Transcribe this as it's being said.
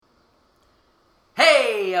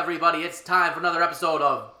Hey everybody, it's time for another episode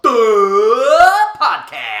of The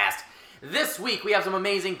Podcast. This week we have some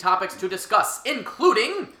amazing topics to discuss,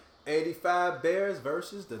 including 85 Bears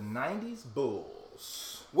versus the 90s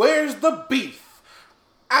Bulls. Where's the beef?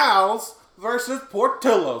 Owls versus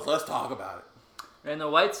Portillos. Let's talk about it. And the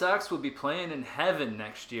White Sox will be playing in heaven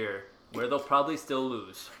next year, where they'll probably still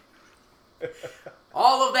lose.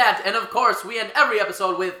 all of that, and of course we end every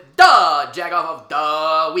episode with the Jagoff of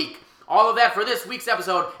the Week. All of that for this week's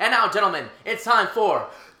episode, and now gentlemen, it's time for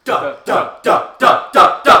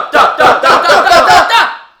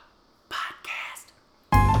Podcast.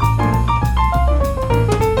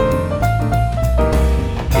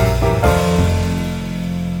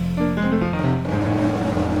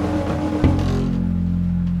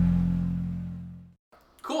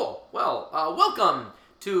 Cool. Well, welcome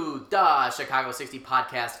to the Chicago 60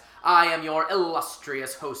 Podcast. I am your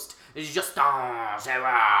illustrious host, Justin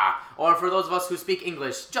Jaywar, or for those of us who speak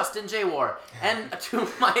English, Justin Jaywar. And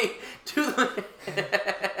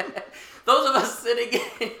those of us sitting,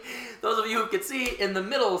 those of you who can see in the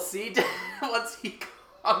middle seat, once he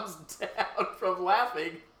comes down from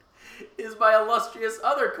laughing, is my illustrious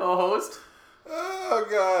other co-host, Oh,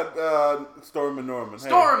 God. Storm and Norman.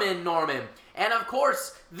 Stormin' Norman. And of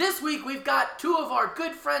course, this week we've got two of our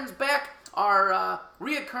good friends back, our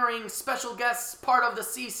reoccurring special guests, part of the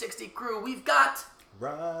C60 crew. We've got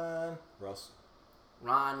Ron Russell.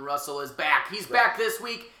 Ron Russell is back. He's back this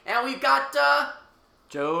week. And we've got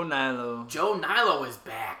Joe Nilo. Joe Nilo is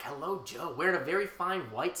back. Hello, Joe. Wearing a very fine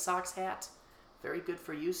White Sox hat. Very good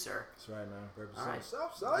for you, sir. That's right, man. Represent All right.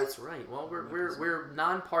 South Side. That's right. Well, we're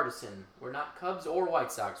nonpartisan. We're not Cubs or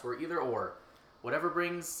White Sox. We're either or. Whatever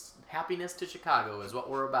brings happiness to Chicago is what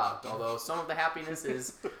we're about. Although some of the happiness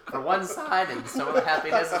is for one side and some of the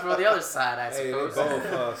happiness is for the other side, I Hey, suppose. they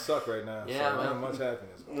both suck right now. Yeah, so man. not much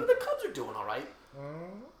happiness. Well, the Cubs are doing all right.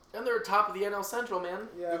 And they're top of the NL Central, man.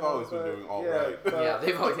 Yeah, They've always been doing all right. Yeah,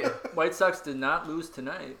 they've always. Yeah. White Sox did not lose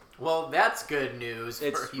tonight. Well, that's good news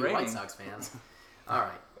It's for you White raining. Sox fans. All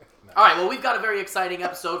right. All right, well, we've got a very exciting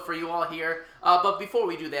episode for you all here. But before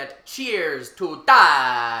we do that, cheers to the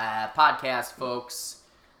podcast, folks.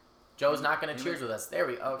 Joe's not going to cheers with us. There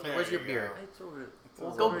we go. Okay, There where's your you beer? It's over.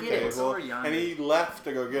 Well, go get it. It's over yonder. And he left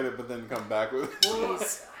to go get it, but then come back with it.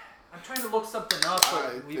 Please. I'm trying to look something up, I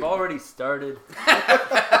but we've think- already started.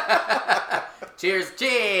 Cheers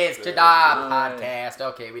to the right. podcast.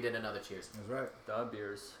 Okay, we did another cheers. That's right. The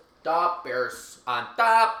beers. The Bears on the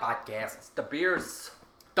podcast. It's the beers.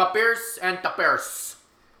 The Bears and the Bears.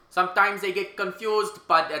 Sometimes they get confused,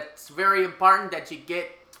 but it's very important that you get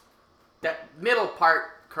that middle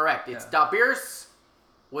part correct. It's Yeah. the Bears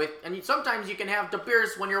and sometimes you can have the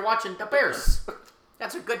Bears when you're watching the Bears.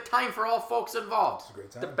 That's a good time for all folks involved. It's a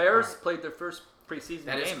great time. The Bears played their first preseason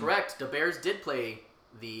That game. is correct. The Bears did play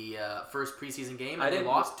the first preseason game, I and they didn't-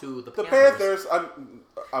 lost to the The Panthers. Panthers.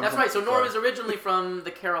 I'm That's from- right. So Norm sorry. is originally from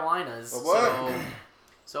the Carolinas. What?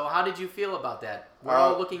 So how did you feel about that? We're Uh,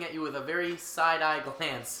 all looking at you with a very side-eye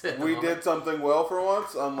glance. at the We moment. did something well for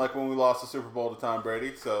once, unlike when we lost the Super Bowl to Tom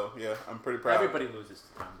Brady. So, yeah, I'm pretty proud. Everybody loses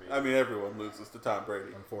to Tom Brady. I mean, everyone loses to Tom Brady.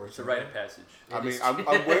 It's a Unfortunately. rite of passage. It I mean, is-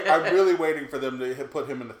 I'm really waiting for them to put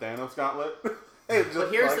him in the Thanos gauntlet. Just But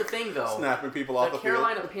here's like the thing, though. snapping people The off the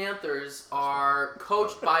Carolina Panthers are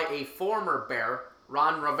coached by a former Bear,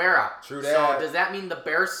 Ron Rivera. True So that. does that mean the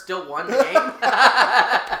Bears still won the game?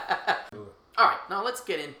 All right, now let's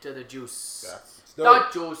get into the juice. Yeah. Let's do The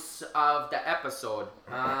it. juice of the episode.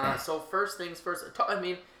 So first things first. I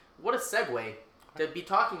mean, what a segue to be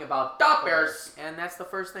talking about the Bears, and that's the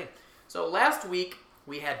first thing. So last week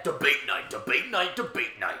we had debate night,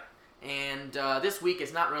 and this week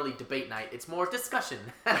it's not really debate night; it's more discussion.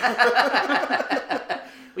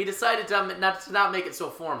 We decided to not make it so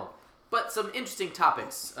formal, but some interesting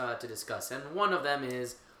topics to discuss, and one of them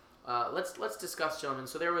is let's discuss, gentlemen.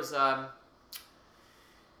 So there was.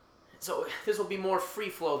 So this will be more free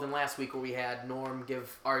flow than last week where we had Norm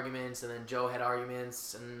give arguments and then Joe had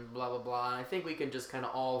arguments and blah, blah, blah. And I think we can just kind of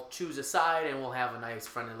all choose a side and we'll have a nice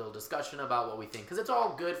friendly little discussion about what we think. Because it's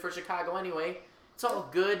all good for Chicago anyway. It's all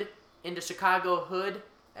good in the Chicago hood,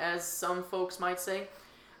 as some folks might say.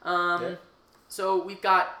 Yeah. So we've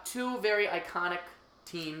got two very iconic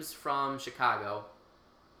teams from Chicago.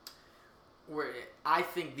 Where I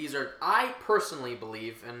think these are, I personally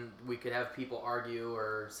believe, and we could have people argue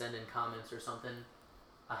or send in comments or something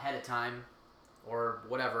ahead of time or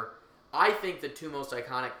whatever. I think the two most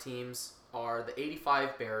iconic teams are the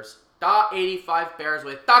 85 Bears. The 85 Bears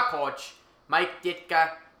with the coach, Mike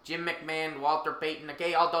Ditka, Jim McMahon, Walter Payton.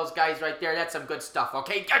 Okay, all those guys right there, that's some good stuff.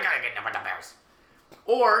 Okay, I gotta get number the Bears.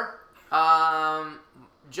 Or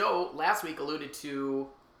Joe last week alluded to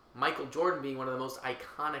Michael Jordan being one of the most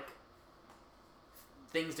iconic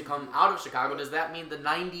things to come out of Chicago. Does that mean the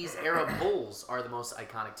 90s era Bulls are the most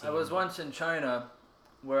iconic team? I was once in China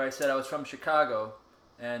where I said I was from Chicago,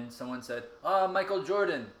 and someone said, Michael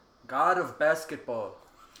Jordan, god of basketball.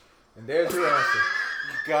 And there's your answer.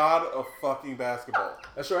 God of fucking basketball.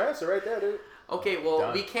 That's your answer right there, dude. Okay, well,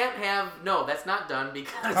 Done. we can't have... No, that's not done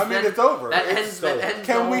because I mean, then it's over. That It's ends... That ends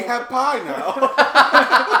Can the we whole- have pie now?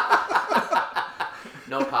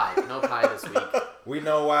 No pie. No pie this week. We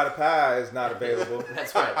know why the pie is not available.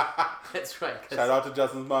 That's right. That's right. 'cause- Shout out to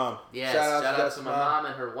Justin's mom. Yes, Shout out to shout out to Justin my Mom. mom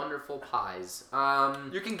and her wonderful pies.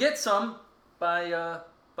 You can get some by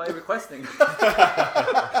requesting.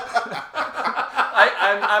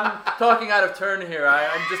 I'm talking out of turn here.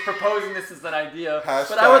 I'm just proposing this as an idea,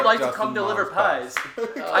 but I would like to come Justin deliver Mom's pies.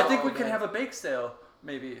 I think we Oh, can man. have a bake sale,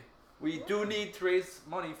 maybe. We do need to raise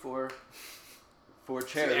money for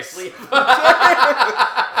chairs. Actually,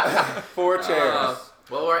 4 chairs.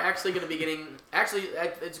 well, we're actually going to be getting... Actually,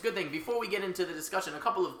 it's a good thing. Before we get into the discussion, a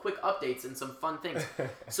couple of quick updates and some fun things.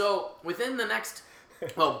 So, within the next...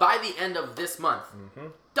 Well, by the end of this month,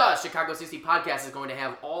 the Chicago 60 Podcast is going to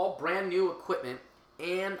have all brand new equipment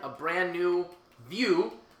and a brand new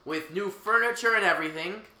view with new furniture and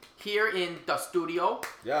everything here in the studio.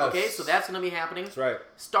 Yes. Okay, so that's going to be happening. That's right.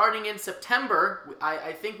 Starting in September,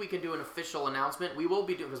 I think we can do an official announcement. We will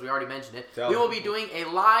be doing, because we already mentioned it, Tell we will them. be doing a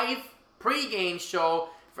live pregame show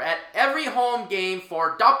at every home game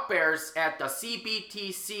for Duck Bears at the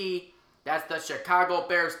CBTC. That's the Chicago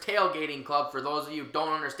Bears Tailgating Club, for those of you who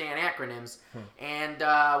don't understand acronyms. And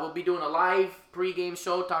we'll be doing a live pregame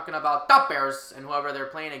show talking about Duck Bears and whoever they're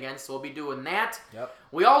playing against. So we'll be doing that. Yep.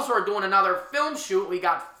 We also are doing another film shoot. We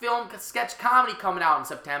got film sketch comedy coming out in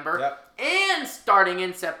September. Yep. And starting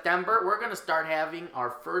in September, we're going to start having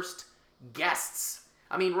our first guests.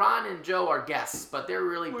 I mean, Ron and Joe are guests, but they're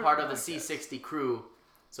really part of the C60 crew.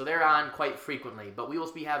 So they're on quite frequently. But we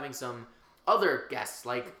will be having some other guests,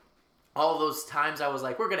 like all those times I was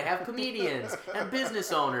like, we're going to have comedians and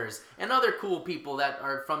business owners and other cool people that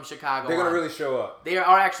are from Chicago. They're going on. to really show up. They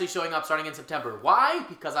are actually showing up starting in September. Why?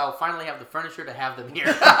 Because I'll finally have the furniture to have them here.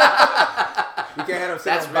 You can't have them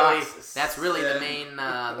sit on boxes. That's really the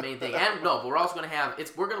main thing. And no, but we're also going to have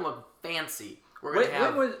we're going to look fancy. We're going to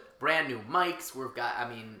have brand new mics. We're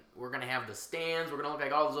going to have the stands. We're going to look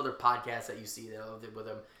like all those other podcasts that you see with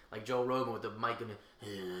them, like Joe Rogan with the mic and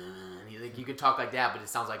you can talk like that, but it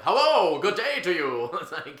sounds like hello, good day to you.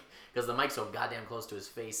 It's like because the mic's so goddamn close to his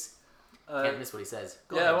face. Can't miss what he says.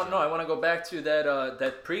 Go ahead, Joe. I want to go back to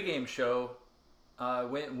that pregame show.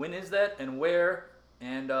 When is that, and where,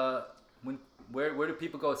 and where do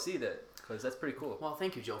people go see that? Because that's pretty cool. Well,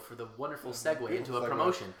 thank you, Joe, for the wonderful segue into a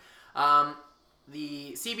promotion.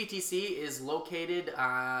 The CBTC is located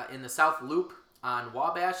in the South Loop on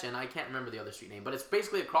Wabash, and I can't remember the other street name, but it's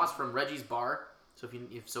basically across from Reggie's Bar. So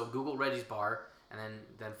if Google Reggie's Bar and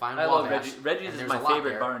then find I Wabash. love Reggie's and is there's my a lot favorite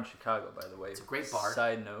there. bar in Chicago, by the way. It's a great bar.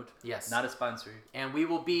 Side note. Yes. Not a sponsor. And we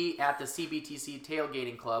will be at the CBTC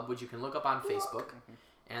Tailgating Club, which you can look up on Facebook,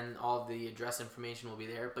 and all of the address information will be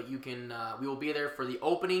there. But you can, we will be there for the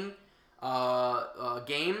opening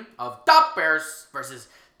game of Duck Bears versus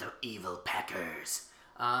the Evil Packers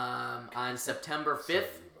on September 5th.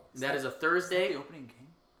 That is a Thursday. The opening game.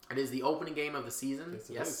 It is the opening game of the season. Yes,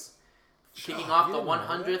 it Yes. is. Kicking Oh, off you the didn't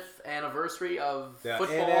know 100th anniversary of The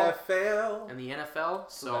football NFL. and the NFL.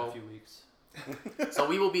 Still got a So few weeks. so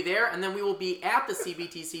we will be there, and then we will be at the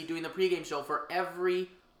CBTC doing the pregame show for every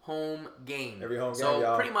home game. Every home game, So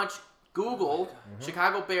y'all. pretty much Google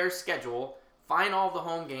Chicago Bears schedule, find all the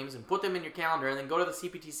home games, and put them in your calendar, and then go to the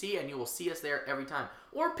CBTC, and you will see us there every time.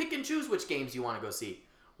 Or pick and choose which games you want to go see.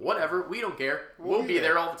 Whatever, we don't care. We'll be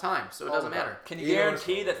there all the time, so it All doesn't the time. matter. Can you Even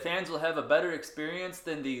guarantee that fans will have a better experience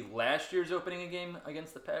than the last year's opening game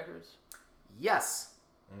against the Packers? Yes,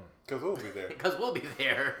 Because we'll be there. because we'll be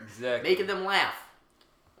there, Exactly. making them laugh.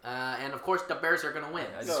 And of course, the Bears are going to win.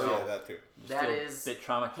 I Oh, just So yeah, that too. that Still is a bit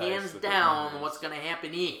traumatized hands with the down Packers. what's going to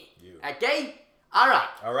happen here. You. Okay? All right.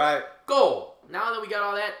 All right. Go. Now that we got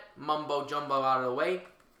all that mumbo jumbo out of the way,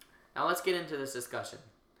 now let's get into this discussion.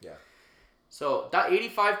 Yeah. So, the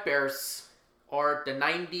 85 Bears or the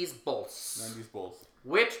 90s Bulls? 90s Bulls.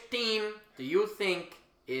 Which team do you think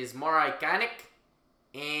is more iconic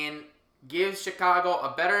and gives Chicago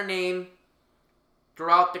a better name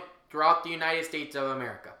throughout the United States of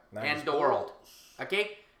America 90s and the Bulls. world?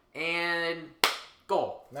 Okay? And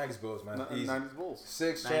go. 90s Bulls, man. Easy. 90s Bulls.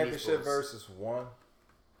 6 90s championship Bulls. versus 1.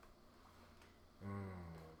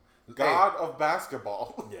 God of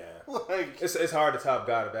basketball. Yeah. Like, It's hard to top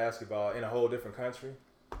God of basketball in a whole different country.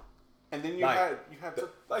 And then you Like, had to,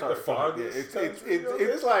 like sorry, the sorry, farthest yeah, country,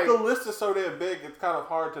 it's like the list is so damn big. It's kind of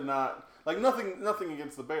hard to not like nothing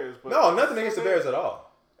against the Bears, but no, nothing against the Bears at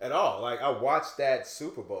all. Like I watched that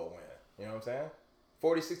Super Bowl win. You know what I'm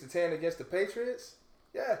saying? 46-10 against the Patriots.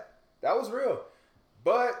 Yeah, that was real.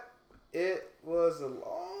 But it was a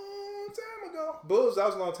long time ago. Bulls, that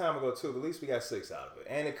was a long time ago too. But at least we got 6 out of it,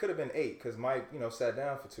 and it could have been 8 because Mike, sat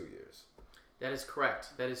down for 2 years. That is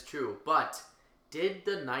correct. That is true. But did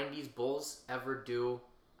the 90s Bulls ever do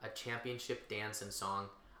a championship dance and song?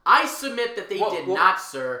 I submit that they did not,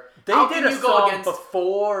 sir. They How did can a you go song against...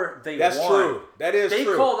 before they That's won. true. That is They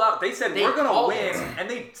true. called out. They said, They we're going to called win. it. And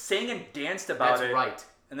they sang and danced about That's it. right.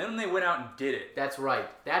 And then they went out and did it. That's right.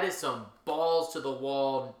 That is some balls to the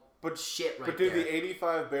wall But shit right But do there. the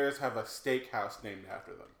 '85 Bears have a steakhouse named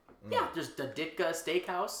after them? Yeah, just the Ditka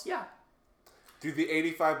Steakhouse. Yeah. Do the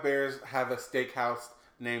 '85 Bears have a steakhouse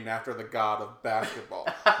named after the god of basketball?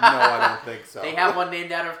 No, I don't think so. They have one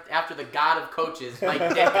named after the god of coaches, Mike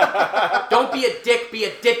Ditka. Don't be a dick, be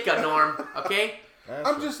a Ditka, Norm. Okay?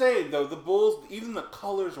 I'm just saying though, the Bulls, even the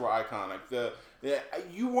colors were iconic.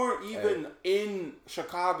 You weren't even in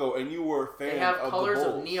Chicago, and you were a fan They have of colors the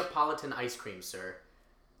of Bulls. Neapolitan ice cream, sir.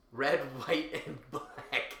 Red, white, and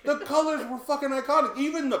black. The colors were fucking iconic.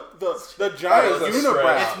 Even the giant That was a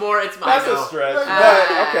unibrow. It's my That's a no. stretch.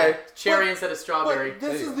 Ah, But okay. Cherry instead of strawberry. But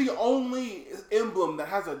this is the only emblem that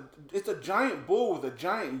has it's a giant bull with a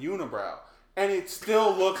giant unibrow, and it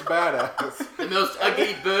still looks badass. The most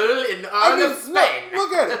ugly bull in all of Spain.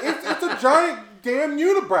 Look at it. It's a giant damn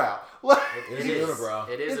unibrow. Like, It is a unibrow.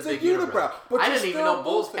 It is It's a a big unibrow, but I you're didn't even still know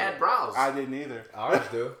bulls boosting had it. brows. I didn't either. Ours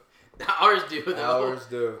do. Ours do, though. Ours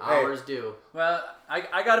do. Hey. Ours do. Well,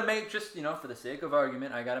 I got to make, just, for the sake of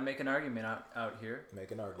argument, I got to make an argument out here. Make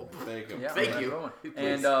an argument. Thank you. Yeah, Thank I'm you. going. Please.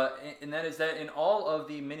 And that is that in all of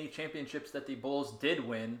the mini championships that the Bulls did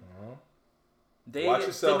win, they Watch did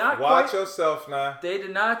yourself. not Watch quite, yourself now. They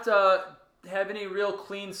did not have any real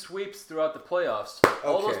clean sweeps throughout the playoffs.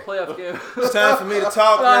 All those Okay. playoff games. It's time for me to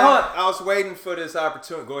talk, Hold man. on. I was waiting for this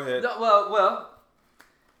opportunity. Go ahead. No, well.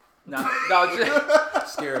 No.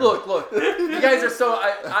 Scared. Look. You guys are so.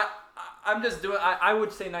 I'm just doing. I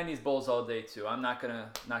would say '90s Bulls all day too. I'm not gonna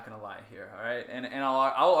lie here. All right, and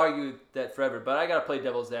I'll argue that forever. But I gotta play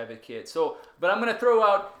devil's advocate. But I'm gonna throw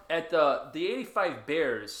out at the '85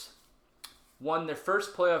 Bears won their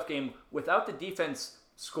first playoff game without the defense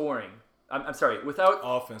scoring. I'm sorry, without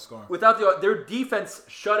Offense scoring. their defense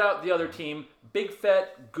shut out the other team. Big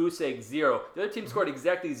fat goose egg 0. The other team scored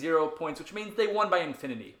exactly 0 points, which means they won by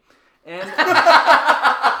infinity. And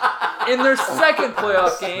in their second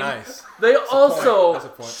playoff game, Nice. they That's a also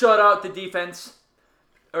point. shut out the defense.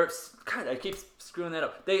 Or God, I keep screwing that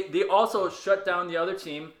up. They also shut down the other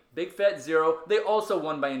team. Big fat 0. They also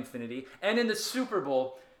won by infinity. And in the Super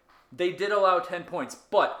Bowl, they did allow 10 points,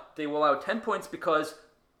 but they allowed 10 points because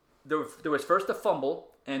there was first a fumble,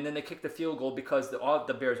 and then they kicked the field goal because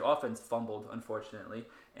the Bears' offense fumbled, unfortunately,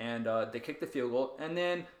 and they kicked the field goal. And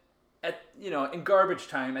then, in garbage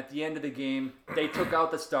time at the end of the game, they took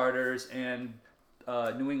out the starters, and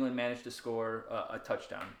New England managed to score a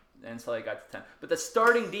touchdown, and so they got to 10. But the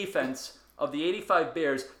starting defense of the '85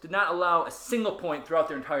 Bears did not allow a single point throughout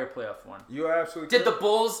their entire playoff run. You are absolutely Did the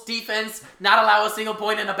Bulls defense not allow a single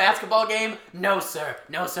point in a basketball game? No, sir.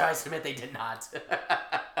 No, sir. I submit they did not.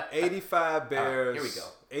 85 Bears. here we go.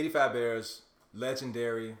 85 Bears,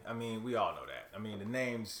 legendary. I mean, we all know that. I mean, the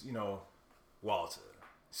names, Walter,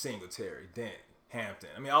 Singletary, Dent, Hampton.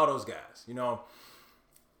 I mean, all those guys.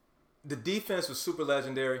 The defense was super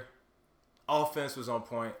legendary. Offense was on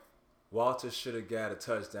point. Walter should have got a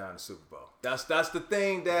touchdown in the Super Bowl. That's the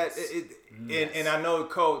thing that and I know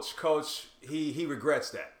coach he regrets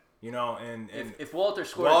that. And If Walter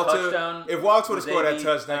scored a touchdown, if Walter would have would scored they that be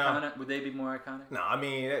touchdown, iconic? Would they be more iconic? no, I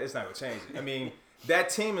mean it's not gonna change it. I mean that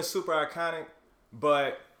team is super iconic,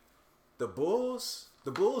 but the Bulls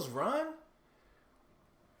run,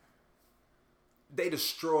 they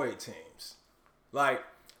destroyed teams. Like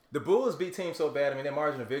the Bulls beat teams so bad. I mean their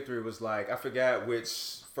margin of victory was like I forgot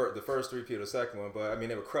which the first three-peat or the second one, but I mean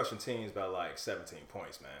they were crushing teams by like 17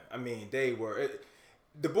 points, man. I mean they were.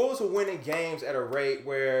 The Bulls were winning games at a rate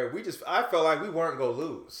where I felt like we weren't going to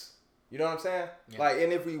lose. You know what I'm saying? Yeah. Like,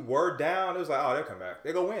 and if we were down, it was like, oh, they'll come back.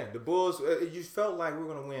 They're going to win. The Bulls, you felt like we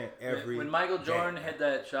were going to win every When Michael game. Jordan hit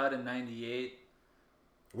that shot in '98.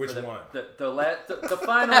 Which one? The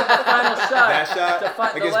final shot. That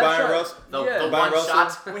shot against last Byron shot. Russell? The Yeah. one Byron Russell?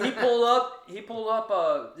 shot. When he pulled up,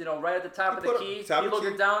 right at the top of the put up key. top He of the looked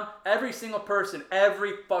key. it down. Every single person,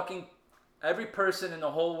 every person in the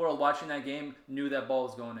whole world watching that game knew that ball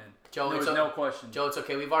was going in. Joe, There was no question. Joe, it's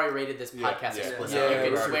okay. We've already rated this podcast explicit. Yeah, You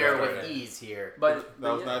can right, swear right, with right. ease here. But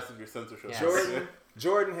That was yeah. nice of your censorship. Yes.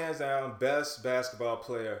 Jordan, hands down, best basketball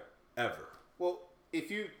player ever. Well, if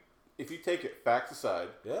you take it facts aside,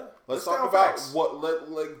 Yeah. let's down talk about facts.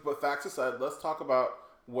 but facts aside, let's talk about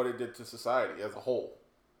what it did to society as a whole.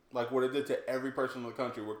 Like what it did to every person in the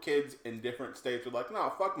country, where kids in different states were like, "No,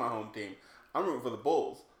 fuck my home team. I'm rooting for the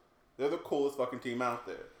Bulls. They're the coolest fucking team out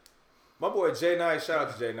there." My boy Jay Nice, shout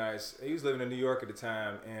out to Jay Nice. He was living in New York at the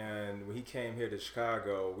time, and when he came here to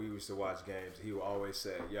Chicago, we used to watch games. He would always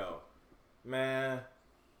say, "Yo, man,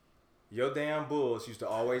 your damn Bulls used to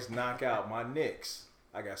always knock out my Knicks.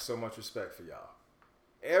 I got so much respect for y'all."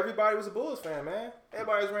 Everybody was a Bulls fan, man.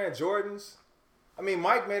 Everybody was wearing Jordans. I mean,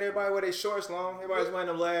 Mike made everybody wear their shorts long. Everybody was wearing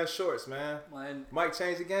them last shorts, man. And, Mike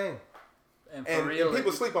changed the game. and for And, real, and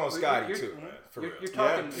people sleep on Scotty, you're- too, man. For real. You're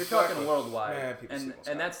talking. Yeah. You're talking Exactly. worldwide, Man, people sleep on and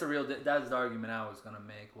Scotty. that's the real. That's the argument I was gonna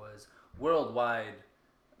make was worldwide.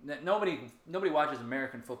 Nobody watches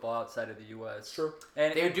American football outside of the U.S. True.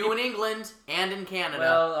 And They do in England and in Canada.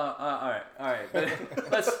 Well, all right.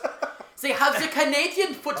 But let's. Say, how's the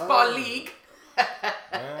Canadian Football Oh. League?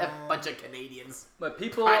 A bunch of Canadians. But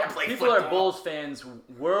people Trying to play are football. Bulls fans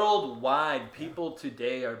worldwide. People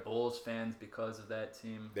today are Bulls fans because of that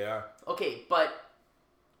team. They are. Okay, but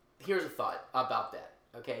here's a thought about that.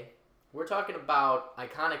 Okay, we're talking about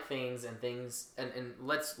iconic things, and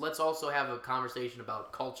let's also have a conversation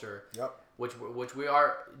about culture. Yep. Which we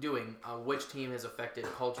are doing. Which team has affected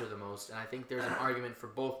culture the most? And I think there's an argument for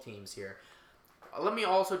both teams here. Let me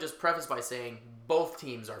also just preface by saying both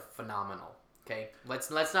teams are phenomenal. Okay, let's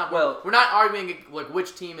not. Well- we're not arguing like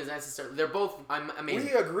which team is necessary. They're both amazing.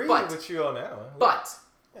 We agree but, with you on that one. But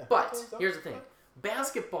Yeah. but here's the thing.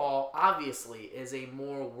 Basketball obviously is a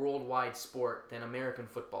more worldwide sport than American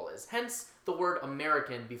football is. Hence the word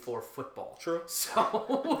American before football. True. So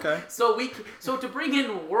Okay. so to bring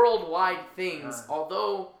in worldwide things,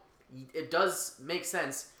 although it does make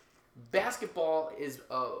sense, basketball is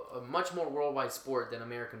a much more worldwide sport than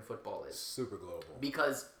American football is. Super global.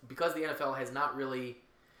 Because the NFL has not really,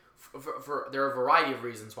 for there are a variety of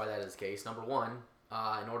reasons why that is the case. Number one,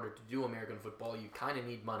 in order to do American football, you kind of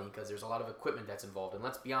need money because there's a lot of equipment that's involved. And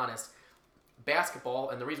let's be honest, basketball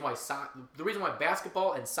and the reason why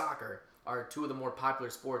basketball and soccer are two of the more popular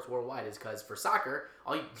sports worldwide is because for soccer,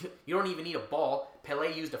 you don't even need a ball.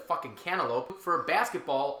 Pelé used a fucking cantaloupe. For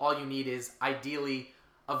basketball, all you need is ideally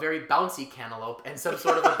a very bouncy cantaloupe and some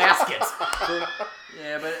sort of a basket.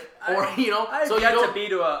 Yeah, but Or, I've so you yet to don't... be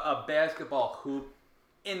to a basketball hoop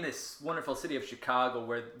in this wonderful city of Chicago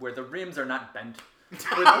where the rims are not bent.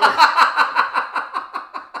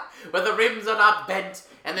 Where the rims are not bent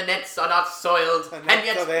and the nets are not soiled, The and nets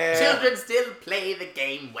yet are there. children still play the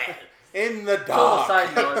game well. In the Total dark.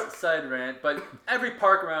 side note, side rant, but every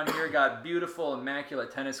park around here got beautiful,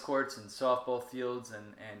 immaculate tennis courts and softball fields and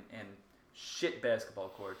shit basketball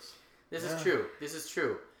courts. This is true. This is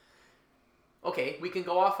true. Okay, we can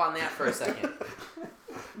go off on that for a second.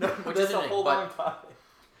 Which is interesting,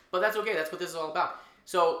 but that's okay. That's what this is all about.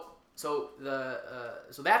 So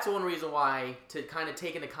that's one reason why, to kind of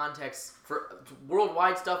take into context for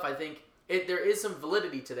worldwide stuff, I think there is some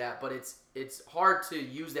validity to that, but it's hard to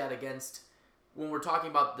use that against when we're talking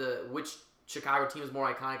about which Chicago team is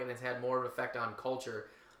more iconic and has had more of an effect on culture,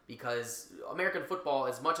 because American football,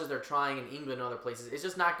 as much as they're trying in England and other places, it's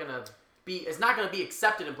just not gonna be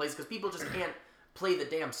accepted in places because people just can't play the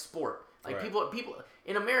damn sport. Like Right. people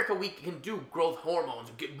in America, we can do growth hormones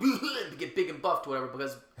and get big and buffed, whatever,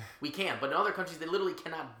 because we can. But in other countries, they literally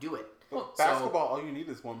cannot do it. Well, So- basketball, all you need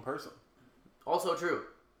is one person. Also true.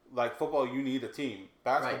 Like football, you need a team.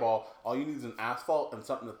 Basketball, all you need is an asphalt and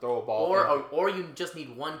something to throw a ball. into. Or you just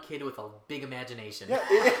need one kid with a big imagination. Yeah,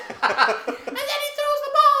 And then he throws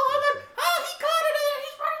the ball, and then he caught it, and then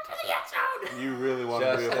he's running to the end zone. you really want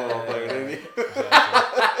to be a football player, didn't you?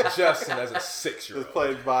 Justin as a 6-year-old. Just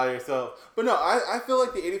playing by yourself. But no, I feel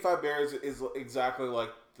like the 85 Bears is exactly like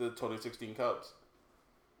the 2016 Cubs.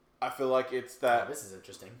 I feel like it's that This is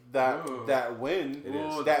interesting. that win It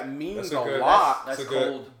is. that means That's a a good- lot. That's That's a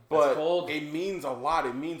good- cold. But That's cold. it means a lot.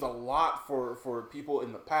 It means a lot for people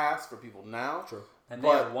in the past, for people now. True. And they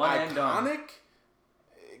But are one and done. iconic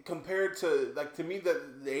compared to, like, to me, the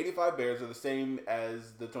 85 Bears are the same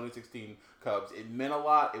as the 2016 Cubs. It meant a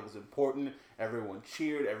lot. It was important. Everyone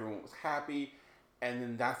cheered. Everyone was happy. And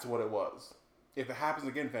then that's what it was. If it happens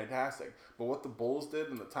again, fantastic. But what the Bulls did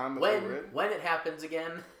in the time that they were in. When it happens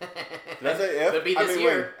again, Did I say if? could be I this meant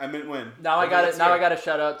year. Win. I meant win. Now I Could be got this it. Now year. I got to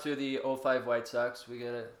shout out to the 05 White Sox. We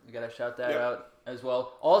gotta shout that Yep. out as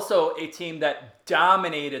well. Also, a team that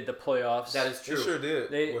dominated the playoffs. That is They true. sure did.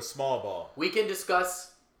 They- with small ball. We can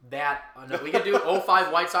discuss that. No, we could do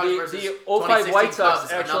 05 White Sox versus The 2016 05 White Sox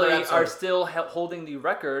Cubs, another actually episode. are still holding the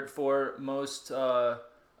record for most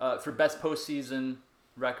for best postseason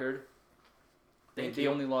record. They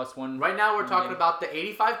only lost one. Right now, we're talking game. about the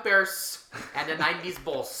 85 Bears and the 90s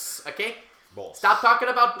Bulls, okay? Bulls. Stop talking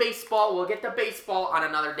about baseball. We'll get to baseball on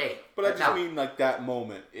another day. But I just Now- mean like that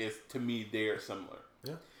moment is to me they are similar.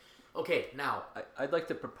 Okay, now, I'd like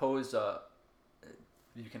to propose.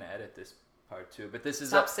 You can edit this part too, but this is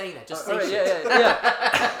stop saying that. Just say all right, shit.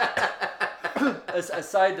 yeah. a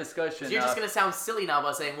side discussion. You're just going to sound silly now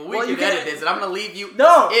by saying, well, we Well, you can edit gotta- this, and I'm going to leave you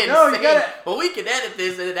No, in no, you saying, gotta- well, we can edit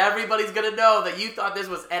this, and everybody's going to know that you thought this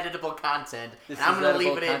was editable content, This and I'm is going to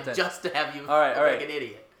leave editable it in content. just to have you All right, look all like right. an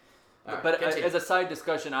idiot. All right, But continue. as a side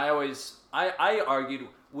discussion, I argued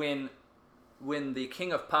when the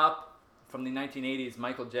king of pop from the 1980s,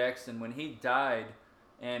 Michael Jackson, when he died,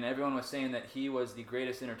 and everyone was saying that he was the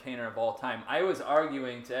greatest entertainer of all time, I was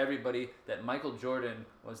arguing to everybody that Michael Jordan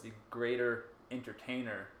was the greater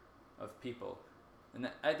entertainer of people, and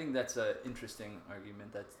I think that's an interesting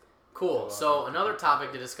argument. Cool. So another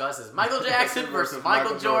topic to discuss is Michael Jackson versus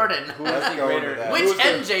Michael Jordan. Let's the go greater- into that. Which Who's the-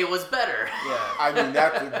 MJ was better? Yeah. I mean,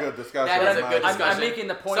 that's a good discussion. That is a in my good opinion. discussion. I'm making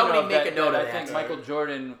the point Somebody of make that, a note that of I think that. Michael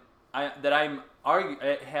Jordan, I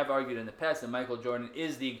have argued in the past that Michael Jordan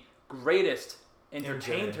is the greatest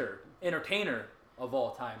entertainer of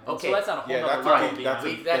all time. And Okay. so that's on a whole Yeah, nother that's a level. deep- beyond that's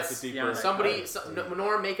We- a- that's- that's a deeper. beyond that. Somebody,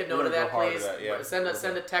 Norm, make a note of We're gonna that, go hard please. to that, yeah.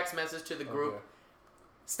 Send a text message to the group. Okay.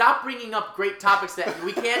 Stop bringing up great topics that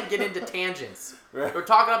we can't get into tangents. Right. We're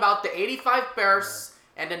talking about the 85 Bears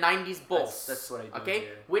and the 90s Bulls. That's what I do Okay?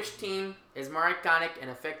 here. Which team is more iconic and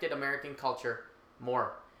affected American culture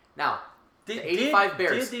more? Now, the 85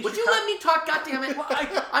 Bears. Would you let me talk,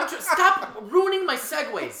 goddammit? Stop ruining my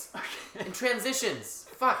segues and transitions.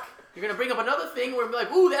 Fuck. You're going to bring up another thing where we're like,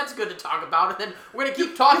 ooh, that's good to talk about, and then we're going to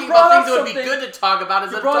keep talking about brought things that up would be something- good to talk about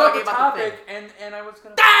instead You of brought up talking a about the thing. topic, and I was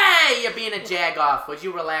gonna. Hey, you're being a jag-off. Would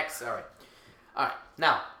you relax? All right.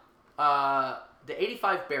 Now, the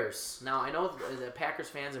 85 Bears. Now, I know the Packers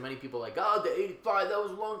fans and many people are like, oh, the 85, that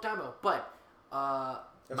was a long time ago. But,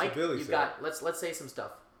 That's Mike, what Billy you've said. got, let's say some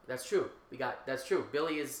stuff. That's true. That's true.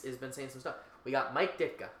 Billy has been saying some stuff. We got Mike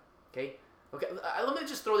Ditka. Okay? Let me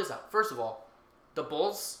just throw this out. First of all, the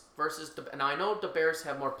Bulls versus now I know the Bears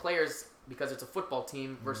have more players because it's a football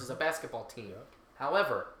team versus a basketball team. Yeah.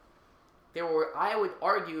 However, I would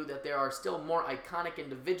argue that there are still more iconic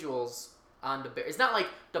individuals on the Bears. It's not like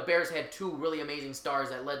the Bears had two really amazing stars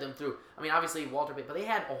that led them through. I mean, obviously Walter Payton, but they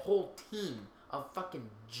had a whole team of fucking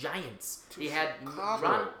giants. They had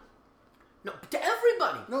Chicago. No, to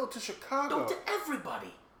everybody. No, to Chicago. No, to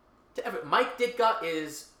everybody. Mike Ditka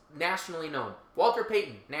is nationally known. Walter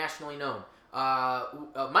Payton, nationally known.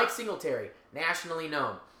 Mike Singletary, nationally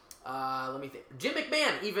known. Let me think. Jim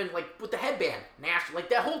McMahon, even like with the headband, national. Like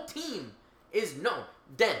that whole team is known.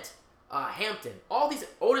 Dent, Hampton, all these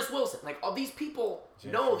Otis Wilson, like all these people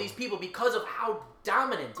know these people because of how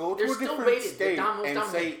dominant. Go They're to a still different rated. state They're most and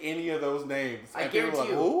dominant. say any of those names. I and people are guarantee like,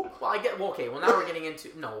 you. who? Well, okay. Well, now we're getting into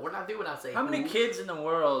we're not saying How many who. kids in the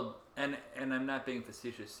world, and I'm not being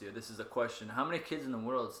facetious here, this is a question. How many kids in the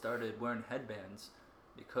world started wearing headbands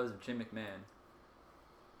because of Jim McMahon?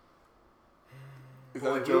 Is Boy,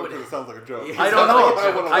 that a we joke? would- 'Cause it sounds like a joke. Yeah. I It don't sounds know. like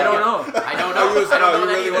a joke. I don't know. I don't Oh, know. you, I don't know you that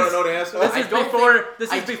really either. want to know the answer? This I is don't before think-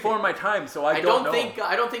 this I is do- before my time, so I don't know. think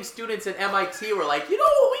I don't think students at MIT were like, you know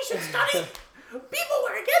what we should study? People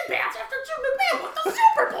wearing headbands after Jim McMahon won the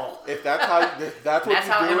Super Bowl. If that's how that's what That's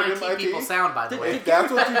how you do MIT at MIT, people sound, by the way. if that's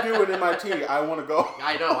what you do at MIT, I want to go.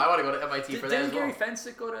 I know. I want to go to MIT for that Didn't as well. Gary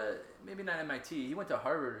Fensick go to maybe not MIT? He went to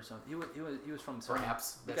Harvard or something. He was from some.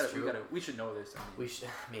 Perhaps. That's true. We should know this. I mean, We should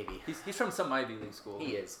maybe. he's from some Ivy League school.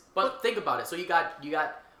 He is. But think about it. So you got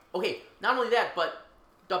okay, not only that, but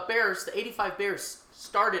the Bears, the 85 Bears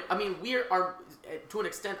started, I mean, we are to an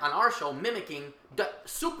extent on our show mimicking the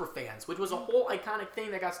super fans, which was a whole iconic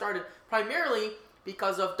thing that got started primarily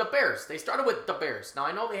because of the Bears. They started with the Bears. Now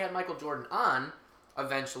I know they had Michael Jordan on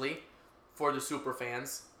eventually for the super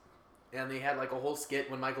fans, and they had like a whole skit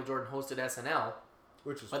when Michael Jordan hosted SNL.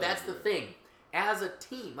 Which is But that's the thing. As a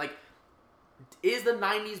team, like, is the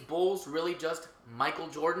 90s Bulls really just Michael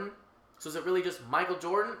Jordan? So is it really just Michael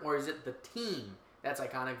Jordan, or is it the team that's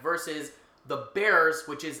iconic versus the Bears,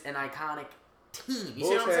 which is an iconic team? You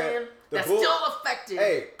see what I'm saying? That still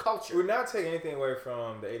affected culture. We're not taking anything away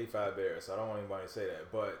from the 85 Bears, so I don't want anybody to say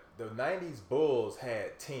that. But the 90s Bulls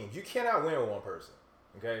had teams. You cannot win with one person.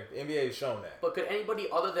 Okay? The NBA has shown that. But could anybody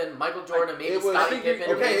other than Michael Jordan, maybe I Scottie think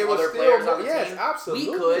Pippen, okay, maybe it was other still players more- on the yes, team?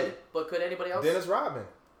 absolutely. We could, but could anybody else? Dennis Rodman.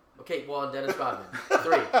 Okay, well, Dennis Rodman.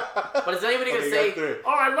 3. But is anybody going to Okay, you say, got 3. oh,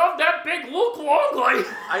 I love that big Luke Longley?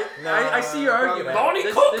 I see your probably argument. not.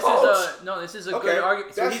 Donnie This is a Okay, good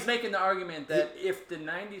argument. So that's- he's making the argument that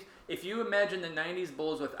if you imagine the 90s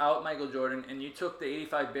Bulls without Michael Jordan and you took the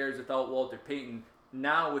 85 Bears without Walter Payton,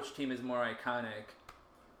 now which team is more iconic?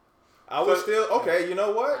 I would So- still okay. You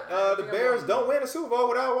know what? I The think I'm Bears wrong. don't win a Super Bowl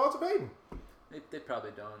without Walter Payton. They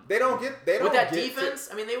probably don't. They don't get. They don't With that get defense?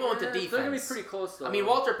 I mean, they went with the They're defense. going to be pretty close, though. I mean,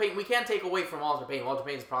 Walter Payton, we can't take away from Walter Payton. Walter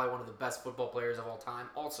Payton's probably one of the best football players of all time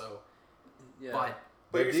also. Yeah. But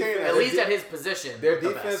But Their you're saying defense- at that least at his position, Their the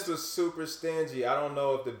defense best. was super stingy. I don't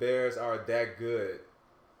know if the Bears are that good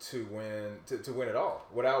to win to win it all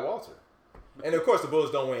without Walter. And of course, the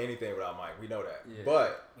Bulls don't win anything without Mike. We know that. Yeah.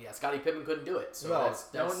 But Yeah, Scottie Pippen couldn't do it. So No.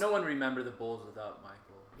 that's No one remember the Bulls without Michael.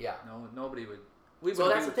 Yeah. No, nobody would. So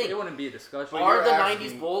that's the thing. It wouldn't be a discussion. But Are you're the asking-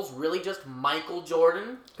 90s Bulls really just Michael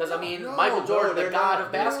Jordan? Because, I mean, No, Michael Jordan, they're the god not.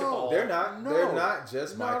 of basketball. They're not. No. They're not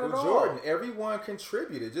just Not Michael at all. Jordan. Everyone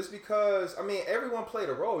contributed. Just because, I mean, everyone played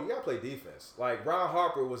a role. You got to play defense. Like Ron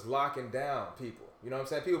Harper was locking down people. You know what I'm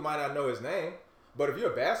saying? People might not know his name, but if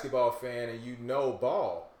you're a basketball fan and you know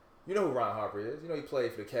ball, you know who Ron Harper is. You know he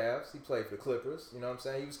played for the Cavs. He played for the Clippers. You know what I'm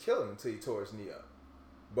saying? He was killing until he tore his knee up.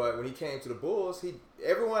 But when he came to the Bulls,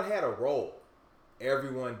 everyone had a role.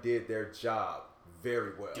 Everyone did their job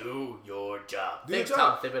very well. Do your job. Do your Thanks,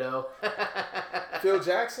 job. Tom Thibodeau. Phil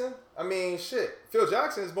Jackson? I mean, shit. Phil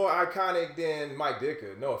Jackson is more iconic than Mike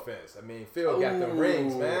Ditka. No offense. I mean, Phil got them Ooh.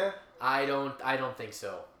 rings, man. I don't think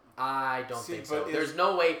so. I don't See, think so. but There's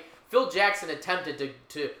no way. Phil Jackson attempted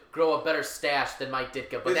to grow a better stash than Mike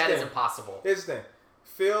Ditka, but Here's that the is thing. impossible. Here's the thing.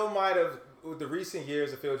 Phil might have, with the recent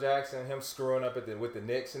years of Phil Jackson, him screwing up with the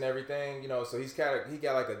Knicks and everything, you know, so he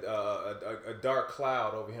got like a dark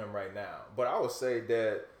cloud over him right now. But I would say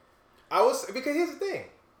that because here's the thing.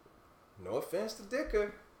 No offense to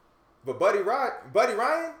Ditka, but Buddy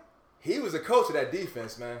Ryan, he was a coach of that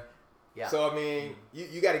defense, man. Yeah, So I mean,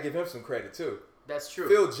 you got to give him some credit too. that's true.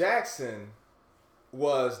 Phil Jackson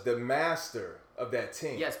was the master of that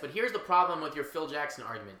team. Yes, but here's the problem with your Phil Jackson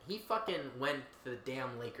argument. He fucking went to the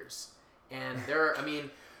damn Lakers. And I mean,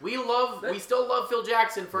 we still love Phil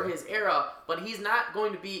Jackson for his era, but he's not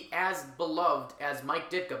going to be as beloved as Mike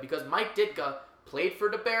Ditka because Mike Ditka played for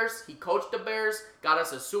the Bears, he coached the Bears, got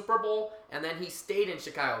us a Super Bowl, and then he stayed in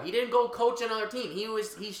Chicago. He didn't go coach another team.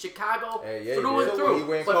 He's Chicago Hey, yeah, through he and did. through. He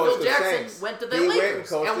went and But coached Phil the Jackson Saints. went to the He went and Lakers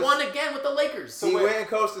coached and the- won again with the Lakers. He wait. went and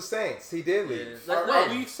coached the Saints. He did leave. Yeah. Are When?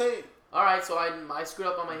 we saying? All right, so I screwed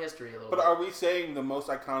up on my history a little But bit. are we saying the most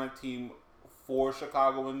iconic team for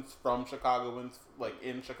Chicagoans from Chicagoans, like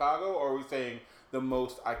in Chicago, or are we saying the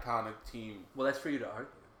most iconic team? Well, that's for you to argue.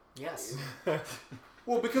 Yes.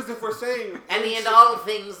 Well, because if we're saying Any and all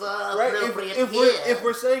things are right, appropriate if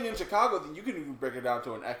we're saying in Chicago, then you can even break it down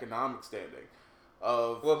to an economic standing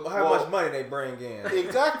of Well, how much money they bring in?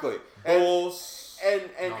 exactly and Bulls. and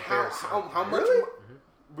No, how Bears, how much Really?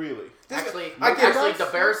 really. Actually, I get the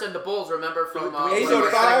Bears and the Bulls, remember from one of our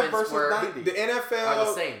 85 segments versus where 90. The NFL Are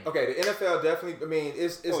the same. Okay, the NFL definitely. I mean,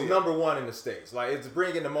 it's Oh, yeah. number one in the states. Like it's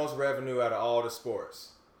bringing the most revenue out of all the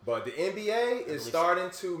sports. But the NBA is believe so. starting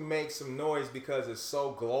to make some noise because it's so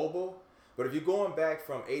global. But if you're going back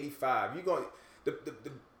from '85, you're going the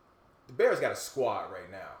Bears got a squad right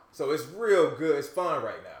now, so it's real good. It's fun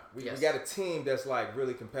right now. We Yes. got a team that's like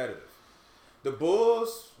really competitive. The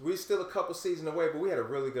Bulls, we're still a couple seasons away, but we had a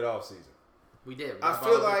really good offseason. we did. We I brought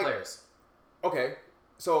feel up the like- players. Okay,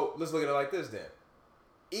 so let's look at it like this then.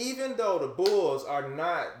 Even though the Bulls are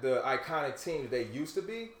not the iconic team that they used to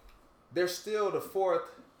be, they're still the fourth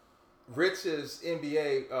richest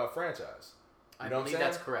NBA franchise. I You know what I'm believe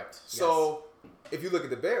saying? that's correct. So if you look at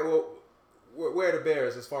the Bears, well, where are the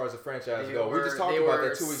Bears as far as the franchise They go? We were- just talked they about were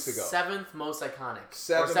that 2 weeks ago. Seventh most iconic. Or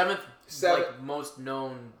Seventh- seventh like most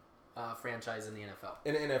known franchise in the NFL.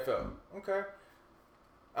 In the NFL. Okay.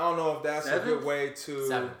 I don't know if that's a Seventh? good way to...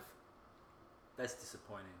 Seventh. That's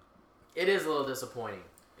disappointing. It is a little disappointing.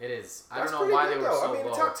 It is. I That's don't know pretty why good, they were though. so I mean,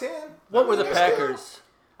 low. the top 10. What I were mean, the they're still- Packers?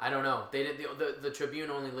 I don't know. They did the Tribune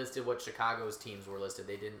only listed what Chicago's teams were listed.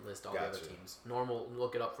 They didn't list all the other Gotcha. teams. Normal,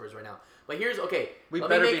 look it up for us right now. But here's okay. We let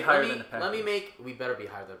better me be make, higher let me, than the Packers. Let me make. We better be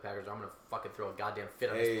higher than the Packers. Or I'm gonna fucking throw a goddamn fit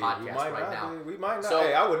on Hey, this podcast right now. We might not. So-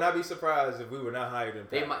 Hey, I would not be surprised if we were not higher than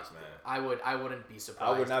They Packers, might. man. I wouldn't be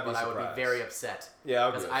surprised. I would not be but I would surprised. be very upset Yeah, I'll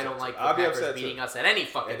be because upset I don't too. like the I'll be Packers upset beating too. us at any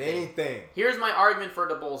fucking At thing. anything. Here's my argument for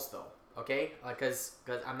the Bulls, though. Okay, because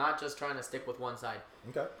I'm not just trying to stick with one side.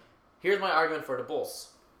 Okay. Here's my argument for the Bulls.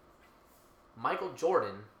 Michael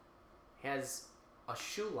Jordan has a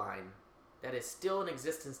shoe line that is still in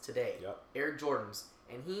existence today. Yep. Air Jordans.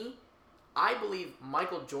 And I believe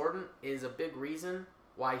Michael Jordan is a big reason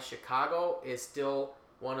why Chicago is still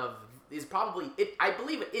I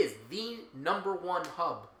believe it is the number one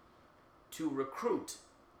hub to recruit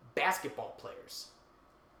basketball players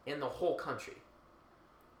in the whole country.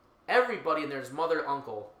 Everybody and their mother,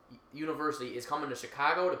 uncle, university is coming to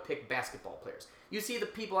Chicago to pick basketball players. You see the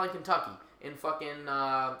people in Kentucky, in fucking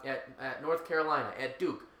at North Carolina, at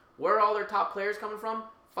Duke. Where are all their top players coming from?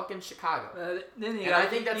 Fucking Chicago. Then I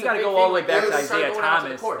think that's you got to a big go all the way thing, back like, to they start Isaiah going out to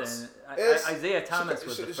the Thomas. courts. Isaiah Thomas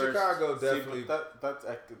was the first. Chicago See, definitely. but that's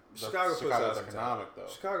Chicago puts out Chicago's some economic talent. though.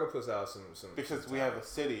 Chicago puts out some Because some we have a talent.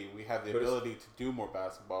 city, we have the But it's- ability to do more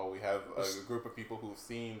basketball. We have a group of people who've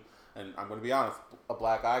seen, and I'm going to be honest, a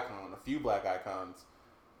black icon, a few black icons,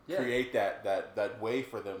 create that way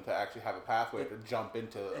for them to actually have a pathway to jump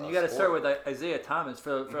into. And a you got to start sport. with Isaiah Thomas.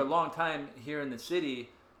 For a long time here in the city,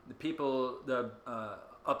 the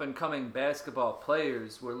up and coming basketball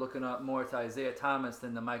players were looking up more to Isaiah Thomas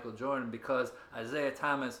than to Michael Jordan because Isaiah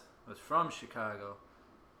Thomas was from Chicago.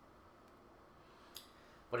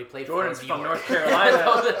 But he played Jordan's for from New North York. Carolina.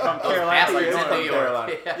 Those From Carolina, bastards like in North New York.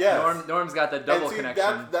 Carolina. Yeah. Yes. Norm's got the double And see,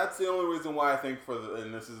 connection. That's the only reason why I think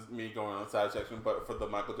and this is me going on the side section, but for the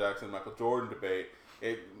Michael Jackson, Michael Jordan debate,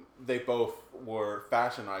 they both were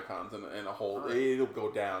fashion icons in a whole. It'll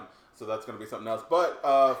go down. So that's going to be something else. But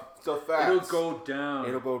so facts. It'll go down.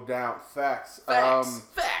 It'll go down. Facts.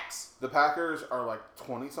 Facts. The Packers are like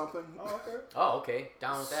 20 something. Oh, okay. Oh, okay.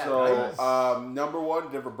 Down with that. So Nice. number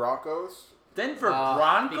one, Denver Broncos. Denver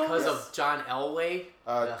Broncos? Because of John Elway.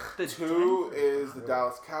 Ugh. The Two Denver is the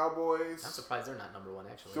Dallas Cowboys. I'm surprised they're not number one,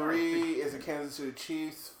 actually. 3 is the Kansas City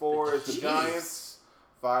Chiefs. 4 is the Chiefs. Giants.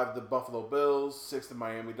 5 the Buffalo Bills. 6 the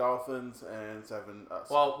Miami Dolphins, and 7 us.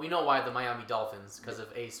 Well, we know why the Miami Dolphins, because of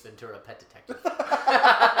Ace Ventura, Pet Detective.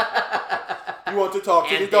 you want to talk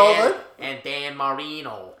to the and Dolphin? and Dan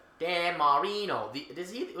Marino. Dan Marino.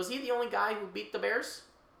 Was he the only guy who beat the Bears?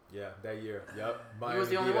 Yeah, that year. Yep. He was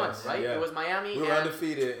the only one, right? Yeah. It was Miami. We were and,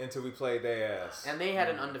 undefeated until we played their ass. And they had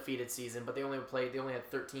an undefeated season, but they only had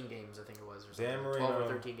 13 games, I think it was, or something. Dan 12 Marino-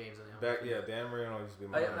 or 13 games. In the Dan Marino used to be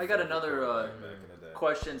my I got another back in the day.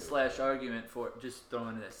 question/argument for just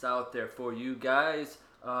throwing this out there for you guys.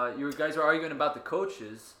 You guys are arguing about the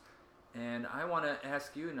coaches, and I want to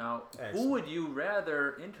ask you now: who would you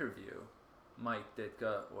rather interview, Mike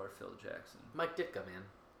Ditka or Phil Jackson? Mike Ditka, man.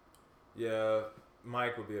 Yeah,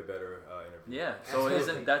 Mike would be a better interview. Yeah, so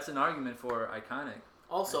Absolutely. that's an argument for iconic.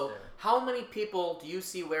 Also, Right there. how many people do you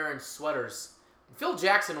see wearing sweaters? Phil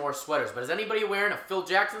Jackson wore sweaters, but is anybody wearing a Phil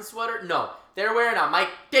Jackson sweater? No. They're wearing a Mike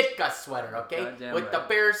Ditka sweater, okay? Goddamn With the right.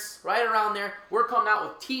 Bears right around there. We're coming out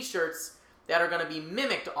with t-shirts that are going to be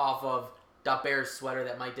mimicked off of the Bears sweater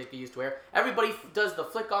that Mike Ditka used to wear. Everybody does the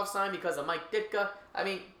flick-off sign because of Mike Ditka. I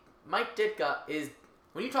mean, Mike Ditka is...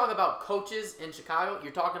 When you talk about coaches in Chicago,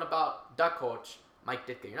 you're talking about the coach, Mike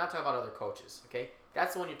Ditka. You're not talking about other coaches, okay?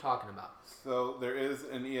 That's the one you're talking about. So there is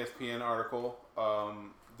an ESPN article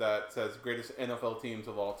that says greatest NFL teams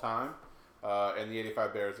of all time, and the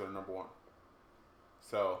 '85 Bears are number 1.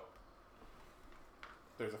 So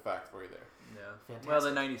there's a fact for you there. Yeah. Fantastic. Well,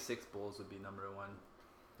 the '96 Bulls would be number 1,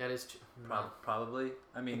 That is true. probably.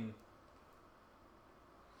 I mean,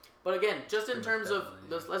 But again, just in Most terms of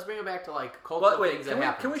definitely, let's bring it back to like cultural but wait, things that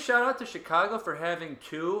happen. can we shout out to Chicago for having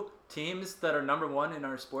 2 teams that are number 1 in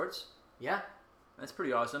our sports? Yeah, That's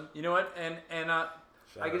pretty awesome. You know what? And I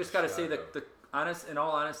just got to say that in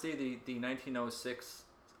all honesty, the 1906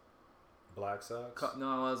 Black Sox.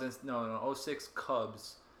 no 06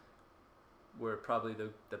 Cubs were probably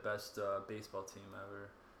the best baseball team ever,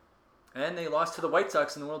 and they lost to the White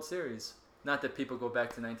Sox in the World Series. Not that people go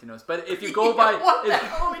back to 1906, but if you go by what the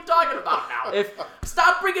hell are we talking about now? if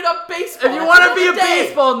Stop bringing up baseball. if you want to be a Every day.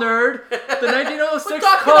 baseball nerd, the 1906 We're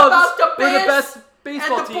talking Cubs about the were the Bears best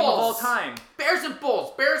baseball and the team of all Bulls. time. Bears and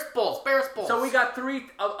Bulls, Bears, Bulls, Bears, Bulls. So we got 3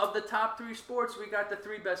 of the top 3 sports. We got the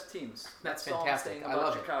 3 best teams. That's all I'm fantastic. saying I about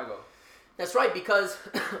love it. Chicago. That's right, because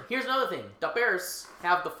here's another thing: the Bears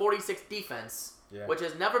have the 46th defense, Yeah. which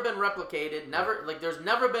has never been replicated. There's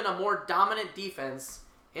never been a more dominant defense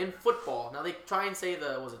in football. Now they try and say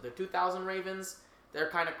the 2000 Ravens, they're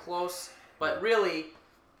kind of close, but really,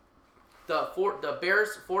 the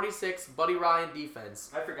Bears 46 Buddy Ryan defense.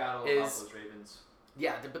 I forgot all about about those those Ravens.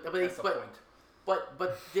 Yeah, That's the point.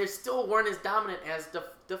 but they still weren't as dominant as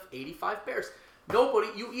the 85 Bears. Nobody,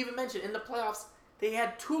 you even mentioned in the playoffs, they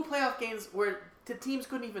had 2 playoff games where the teams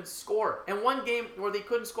couldn't even score, and one game where they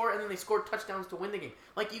couldn't score, and then they scored touchdowns to win the game.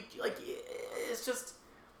 It's just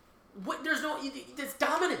there's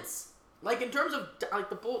dominance. Like in terms of like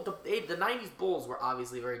the 90s Bulls were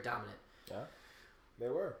obviously very dominant. Yeah, they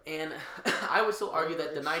were. And I would still argue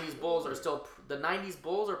that the 90s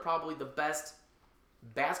Bulls are probably the best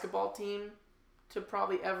basketball team to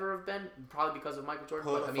probably ever have been, probably because of Michael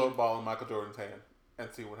Jordan. Put But a I mean, football in Michael Jordan's hand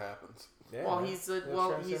and see what happens. Yeah, well, man. he's They'll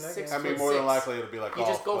transcend he's that 6 game. I mean, foot more than 6. likely it'll be like You golf,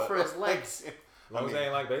 just go but- for his legs. As long as they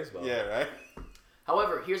ain't like baseball. Yeah, right.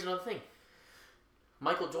 However, here's another thing.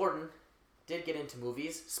 Michael Jordan did get into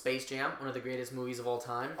movies. Space Jam, one of the greatest movies of all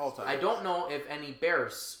time. All time. I don't know if any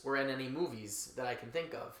Bears were in any movies that I can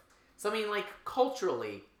think of. So I mean, like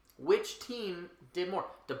culturally, which team did more?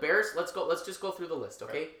 The Bears. Let's go. Let's just go through the list,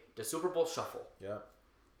 okay? The Super Bowl Shuffle. Yeah.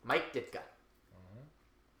 Mike Ditka.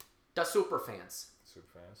 The Superfans. Super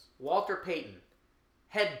fans. Walter Payton.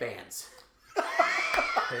 Headbands.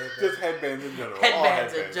 Just headbands in general.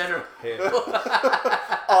 Headbands in general.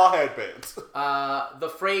 All headbands. The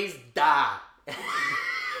phrase "da."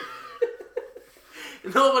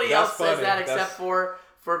 Nobody That's else says funny. that except That's-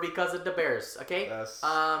 for because of the Bears. Okay. That's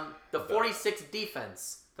The 46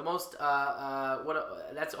 defense. The most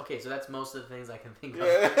that's okay. So that's most of the things I can think of.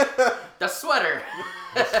 Yeah. The sweater.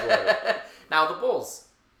 The sweater. Now the Bulls.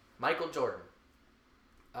 Michael Jordan.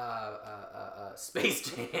 Space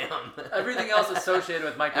Jam. Everything else associated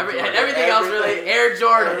with Michael Jordan. Everything else really. Air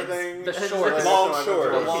Jordan. Everything. The shorts. Long Michael shorts.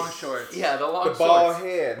 The Jordan. long shorts. Yeah, the long The bald shorts.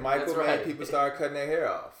 head. Michael That's made right. people start cutting their hair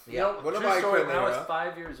off. You know, Well, true nobody story, couldn't when I was hear.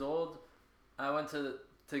 5 years old, I went to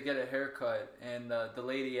get a haircut, and the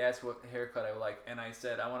lady asked what haircut I would like, and I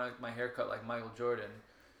said, I want my haircut like Michael Jordan.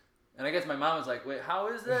 And I guess my mom was like, wait, how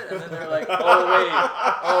is that? And then they're like, oh, wait.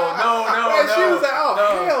 Oh, no. And she was like,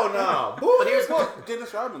 oh, hell no. But here's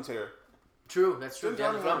Dennis Rodman's hair. true. That's true.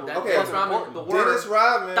 Dennis Dennis Rodman. Rodman. Okay, Dennis Rodman. The worm. Dennis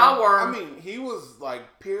Rodman. The worm. I mean, he was like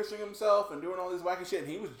piercing himself and doing all this wacky shit, and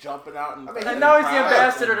he was jumping out and. mean, And now he's the crowds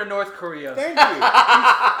ambassador to and- North Korea. Thank you.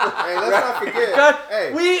 Hey, let's not forget. God,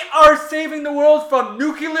 Hey, we are saving the world from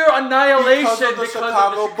nuclear annihilation Because of the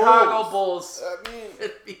Chicago Bulls. I mean,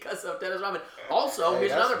 because of Dennis Rodman. Also, Hey,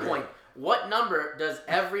 here's that's another weird. point. What number does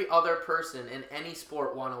every other person in any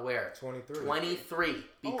sport want to wear? 23. 23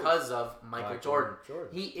 because of Michael Jordan.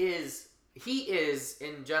 He is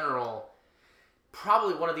in general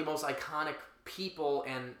probably one of the most iconic people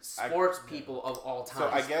and sports people of all time. so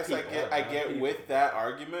I guess I get People. with that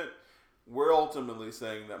argument. We're ultimately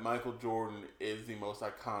saying that Michael Jordan is the most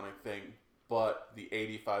iconic thing, but the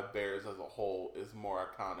 '85 Bears as a whole is more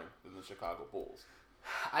iconic than the Chicago Bulls.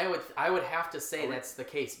 I would have to say that's the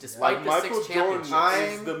case, despite Like the Michael 6 Jordan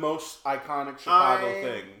championships. is the most iconic Chicago I'm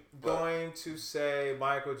thing. but- going to say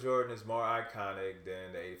Michael Jordan is more iconic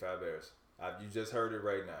than the 85 Bears. You just heard it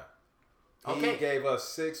right now. He Okay. gave us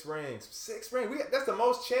 6 rings. 6 rings. That's the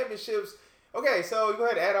most championships. Okay, so go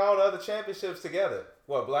ahead and add all the other championships together.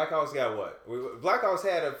 What, Blackhawks got what? Blackhawks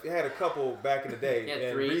had a couple back in the day, He had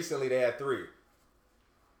and 3. recently they had 3.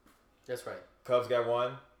 That's right. Cubs got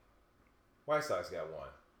 1. White Sox got 1.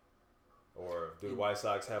 Or do the White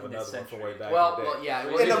Sox have in another this one from century. way back Well, in the day? yeah.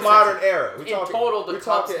 In the modern era. In total, the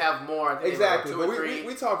Cubs have more. I think Exactly, they but have 2 or 3.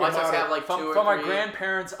 we talking White Sox modern- have like 2 or From our 3.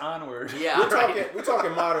 grandparents onward. Yeah, We're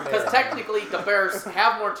talking modern era. Because technically, the Bears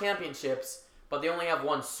have more championships, but they only have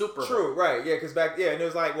 1 Super Bowl. True, right? Yeah, because and it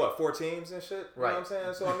was like what 4 teams and shit. You Right. know what I'm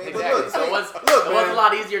saying? So I mean, Exactly. but look, So it was look, a man.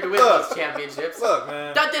 lot easier to win Look. these championships. Look,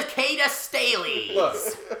 man. The Decatur Staleys. Look.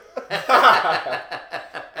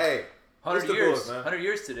 Hey, 100 it's the years. Bulls, man. 100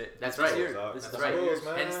 years today. That's This right. year. Bulls, This is That's the right. 100 Bulls,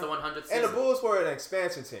 years. man. Hence the 100th season. And the Bulls were an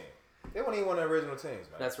expansion team. They weren't even one of the original teams,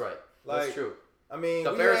 man. That's right. Like, That's true. I mean,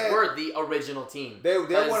 The we Bears had- were the original team. They're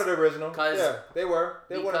Because- one of the original. 'cause- Yeah, they were.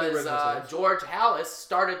 They're one of the Because original teams. George Halas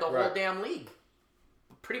started the whole Right. damn league.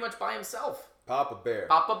 Pretty much by himself. Papa Bear.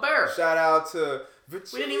 Papa Bear. Shout out to Virginia.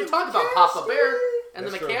 We didn't even talk about Papa Bear and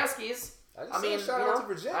That's the true. McCaskies. I just I mean, said shout you out know, to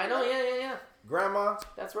Virginia. I know, yeah. Grandma,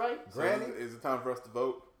 That's right. So Granny. is it time for us to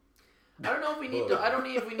vote? I don't know if we need Bull. to. I don't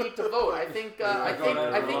know if we need to vote. I think. I going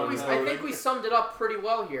on a long think we summed it up pretty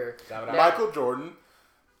well here. Shout Yeah. out. Michael Jordan.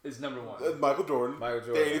 Is number 1. Michael Jordan. Michael The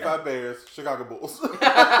Jordan. 85 Bears. Chicago Bulls. All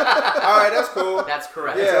right, that's cool. That's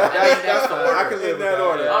correct. Yeah, I think that's the fine. I order. can live In with that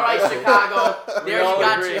order. All right, Chicago. There you all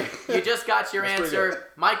got agree. you just got your That's pretty answer.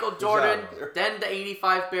 Michael Jordan, job. then the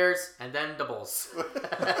 85 Bears, and then the Bulls.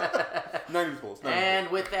 90s Bulls. 90s And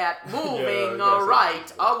with that, Yeah, moving that's right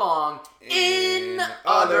it. along in In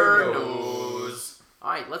other other news. All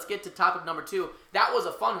right, let's get to topic number 2. That was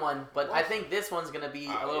a fun one, but I think this one's going to be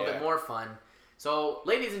a little yeah. bit more fun. So,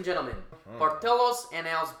 ladies and gentlemen, Portillo's and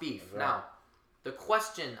Al's beef. right. Now, the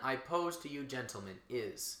question I pose to you gentlemen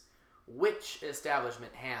is, which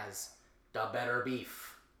establishment has the better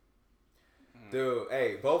beef? Dude,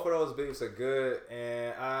 hey, both of those beefs are good,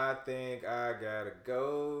 and I think I gotta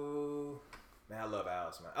go. Man, I love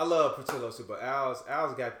Al's, man. I love Portillo's too, but Al's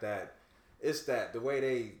got that. It's that the way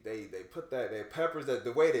they put that their peppers,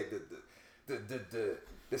 the way they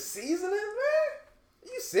the seasoning, man.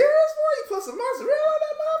 You serious, boy? You put some mozzarella on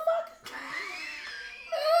that motherfucker?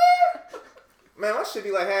 Man, I should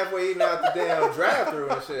be like halfway eating out the damn drive-thru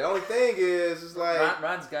and shit. Only thing is, it's like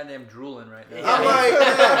Ron's goddamn drooling right now. I'm like,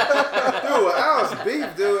 man, dude, Al's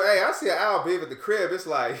beef, dude. Hey, I see an Al beef at the crib. It's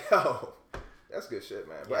like, yo, that's good shit,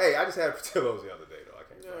 man. But hey, I just had Portillo's the other day though. I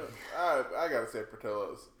can't. I gotta say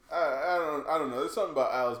Portillo's. I don't know. There's something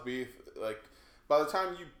about Al's beef. Like by the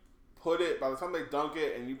time they dunk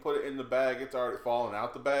it and you put it in the bag, it's already falling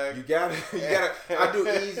out the bag. You gotta. I do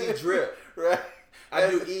easy drip. Right. I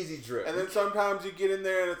do easy drip. And then sometimes you get in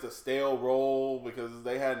there and it's a stale roll because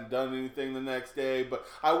they hadn't done anything the next day. But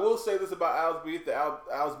I will say this about Al's beef: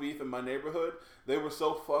 Al's beef in my neighborhood, they were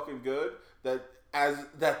so fucking good that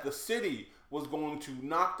the city was going to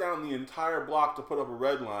knock down the entire block to put up a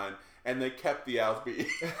red line, and they kept the Al's beef.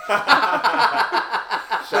 They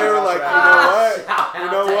were like, you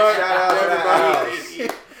know what? Shout out to everybody.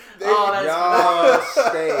 Y'all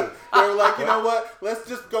stay. They were like, you know what? Let's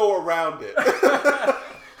just go around it. Hey,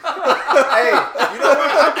 you know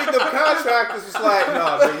what? I think the contractors was like,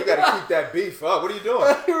 no, man, you got to keep that beef up. What are you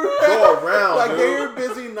doing? Go around, like dude. they were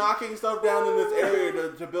busy knocking stuff down in this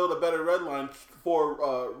area to build a better red line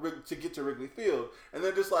to get to Wrigley Field, and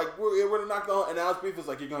they're just like, we're gonna knock the whole. And Al's beef is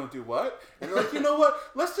like, you're gonna do what? And they're like, you know what?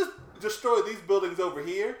 Let's just destroy these buildings over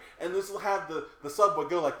here, and this will have the subway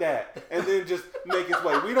go like that, and then just make its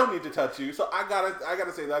way. We don't need to touch you. So I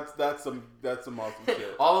gotta say that's some awesome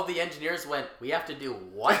shit. All of the engineers went, we have to do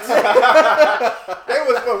what?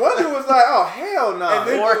 One dude was like, oh, hell no. And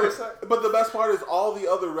then but the best part is all the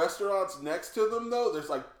other restaurants next to them, though. There's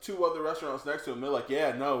like 2 other restaurants next to them. They're like,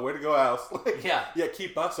 yeah, no, way to go, Al. Like, yeah,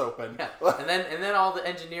 keep us open. Yeah. And then all the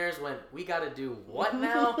engineers went, we got to do what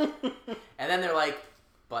now? And then they're like,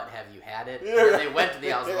 but have you had it? And then they went to the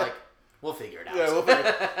house and like, we'll figure it out. Yeah,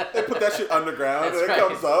 they put that shit underground and it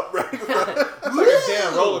comes up. Right? It's like a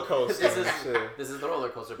damn roller coaster. This is the roller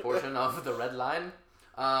coaster portion of the red line.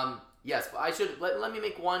 Yes, but I should let me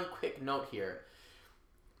make one quick note here.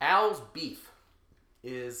 Al's beef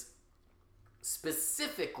is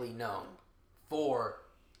specifically known for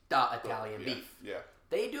the Italian beef. Yeah.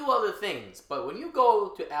 They do other things, but when you go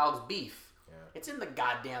to Al's beef, it's in the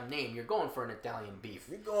goddamn name. You're going for an Italian beef.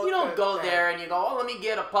 You don't go there and you go, oh, let me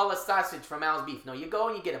get a pulla sausage from Al's beef. No, you go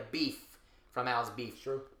and you get a beef from Al's beef.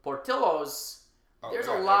 True. Portillo's, there's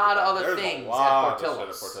a lot of other things at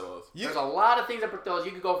Portillo's. There's a lot of things at Portillo's.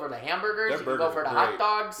 You can go for the hamburgers. You can go for the hot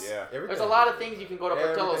dogs. Yeah. There's a lot of things you can go to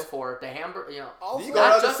Portillo's for. The hamburger, Also, you go on the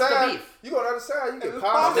not other just side. the beef. You go on the other side. You get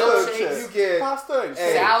pasta. pasta. You get pasta and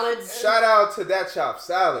salads. Shout out to that chopped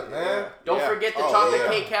salad, man. Don't forget the chocolate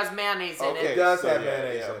cake has mayonnaise in it. It does have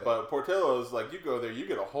mayonnaise in it. But Portillo's, like, you go there, you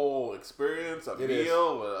get a whole experience, a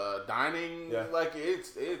meal, dining. Yeah. Like,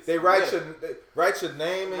 it's They write your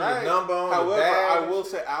name and your number on However, the bag. I will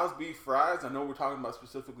say Al's beef fries. I know we're talking about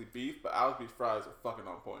specifically beef, but Al's beef fries are fucking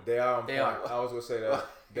on point. They are on They point. are. I was gonna say that.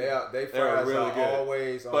 They They're fries really are good.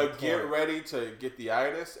 always on But point. get ready to get the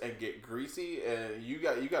itis and get greasy, and you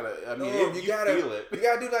gotta. I mean, you gotta feel it. You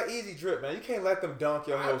gotta do that easy drip, man. You can't let them dunk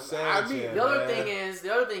your whole sandwich. The other thing is, I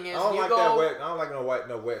don't like that wet. I don't like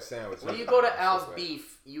no wet sandwich. When you go to Al's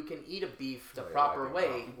beef, you can eat a beef the proper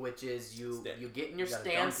way, which is you get in your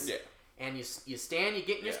stance, and you stand, you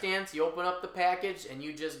get in your stance, you open up the package, and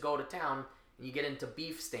you just go to town. You get into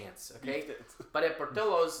beef stance, okay? But at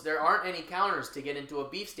Portillo's, there aren't any counters to get into a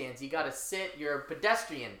beef stance. You got to sit. You're a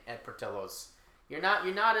pedestrian at Portillo's. You're not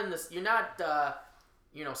in this. You're not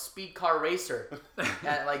speed car racer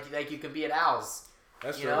like you can be at Al's.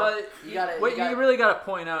 That's you true. know? What you really got to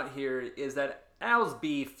point out here is that Al's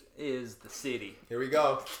beef is the city. Here we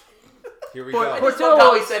go. Here we I go. just love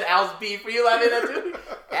how he said Al's beef. Were you laughing at that too?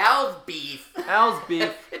 Al's beef. Al's beef.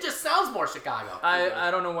 It just sounds more Chicago. I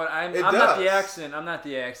don't know what I'm It not does. the accent. I'm not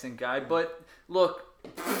the accent guy, but look,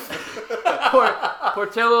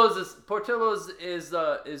 Portillo's is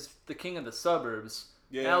the king of the suburbs.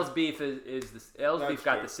 Yeah. Al's beef Al's beef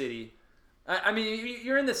got the city. I mean,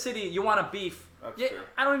 you're in the city. You want a beef. That's Yeah, true.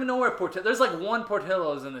 I don't even know where Portillo's. There's like one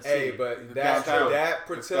Portillo's in the city. Hey, but downtown. that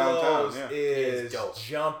Portillo's It's downtown, is dope.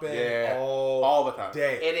 jumping all the time.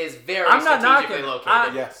 day. It is very I'm not strategically knocking.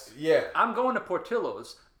 located. Yes. Yeah. I'm going to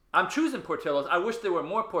Portillo's. I'm choosing Portillo's. I wish there were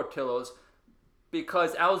more Portillo's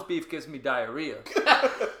because Al's beef gives me diarrhea.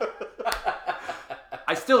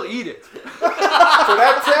 I still eat it. So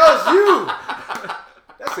that tells you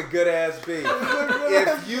that's a good ass beef.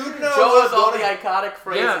 If you know Joe has what's all the going iconic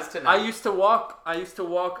phrases tonight. I used to walk. That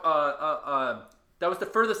was the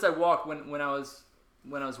furthest I walked when I was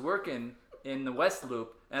working in the West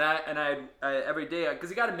Loop, and I every day, because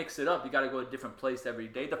you got to mix it up. You got to go to a different place every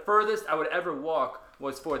day. The furthest I would ever walk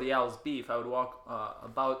was for the Al's Beef. I would walk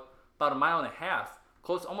about a mile and a half,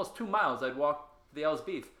 close, almost 2 miles. I'd walk to the Al's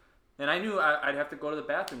Beef, and I knew I'd have to go to the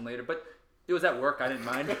bathroom later, but it was at work. I didn't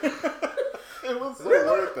mind. It was so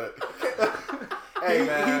worth it. Hey, he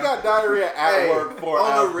man. got diarrhea at work for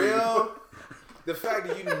on Al's the Beef. real. The fact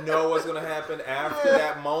that you know what's gonna happen after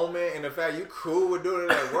that moment, and the fact you cool with doing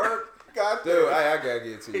it at work, God, dude, I gotta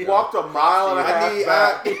get to he you. walked a mile and a half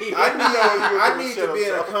back. I need to be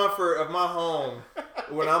in the comfort of my home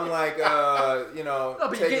when I'm like, No,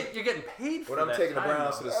 but you're getting paid for when I'm that taking the time,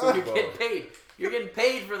 Browns to though. the Super You're Bowl. getting paid. You're getting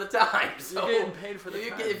paid for the time. So You're getting paid for the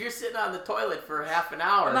time. If you're sitting on the toilet for half an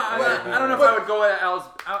hour, I don't know if I would go to Al's.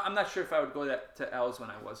 I'm not sure if I would go to Al's when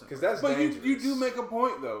I wasn't. Because that's But dangerous. you do make a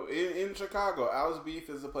point though. In Chicago, Al's Beef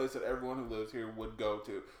is a place that everyone who lives here would go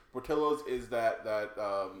to. Portillo's is that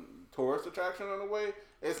tourist attraction in a way.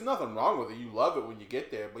 It's nothing wrong with it. You love it when you get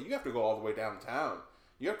there, but you have to go all the way downtown.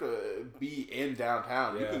 You have to be in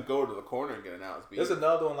downtown. You Yeah. can go to the corner and get an Al's Beef. There's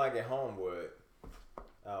another one like at Homewood,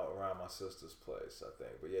 out around my sister's place, I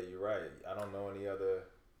think. But yeah, you're right. I don't know any other.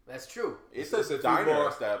 that's true. It's a a diner more.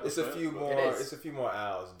 establishment. It's a few but- more. It is. It's a few more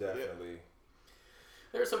owls, definitely.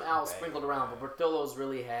 There's some owls Dang. sprinkled around, but Portillo's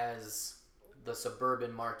really has the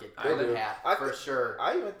suburban market I good do. hat I for thi- sure.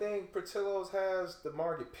 I even think Portillo's has the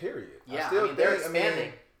market. Period. Yeah, I still they're think,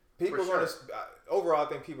 expanding. people for are sure. gonna overall. I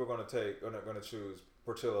think people are gonna choose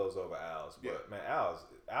Portillo's over Al's. But man, Al's.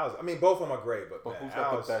 I mean, both of them are great, but But man, who's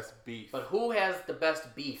got Al's, the best beef? But who has the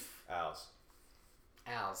best beef? Al's.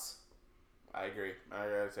 Al's. I agree. I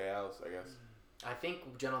gotta say Al's, I guess. I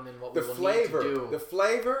think, gentlemen, what The we will flavor. need to do. The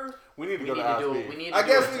flavor. We need to we go need to to Al's do. Beef. We need to I do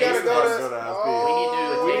guess a we taste gotta go test. to. Go to Al's Oh, We need to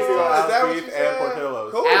do a We need taste to do test. is that what Al's you Beef said? and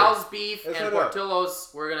Portillo's. Cool. Al's Beef Let's and hit it up. Portillo's.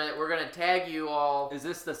 We're gonna tag you all. Is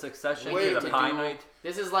this the succession We to need the to pie do- night?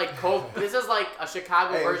 This is like Coke. This is like a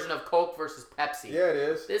Chicago Hey. version of Coke versus Pepsi. Yeah, it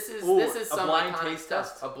is. This is Ooh, this is a some blind iconic taste stuff.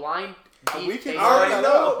 test? A blind beef we can taste I already test.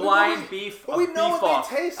 know. A blind beef. But we know beef what off.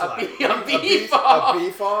 they taste A like. beef- a beef off. A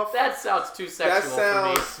beef off. That sounds too That sexual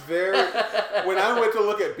sounds very. When I went to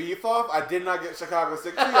look at Beef Off, I did not get Chicago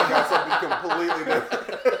 60. I got something completely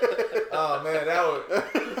different. Oh man, that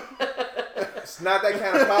would. It's not that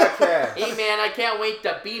kind of podcast. for me. Hey man, I can't wait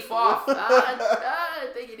to beef off. I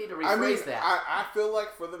think you need to rephrase I mean, that. I feel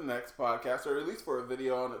like for the next podcast, or at least for a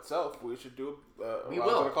video on itself, we should do. We I'm will.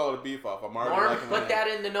 going to call it a Beef Off. I'm already Norm, liking put the that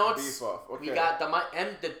in the notes. Beef Off. Okay. We got the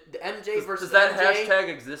MJ versus Does that MJ. hashtag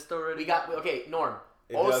exist already? We got Norm.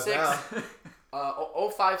 It does 06, now.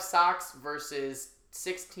 05 Sox versus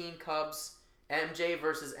 16 Cubs. MJ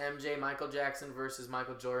versus MJ. Michael Jackson versus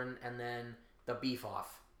Michael Jordan, and then the beef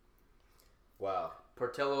off. Wow.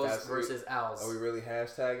 Portillo's That's- versus Al's. Are we really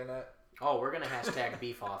hashtagging that? Oh, we're gonna hashtag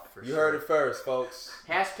beef off for You sure. heard it first, folks.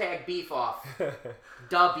 Hashtag beef off.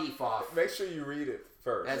 Da beef off. Make sure you read it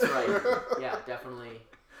first. That's right. Yeah, definitely.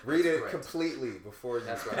 Read it correct. completely before you.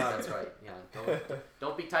 That's right. comment. That's right. Yeah.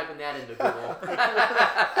 Don't be typing that into Google.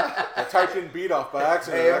 I typed in Beat Off by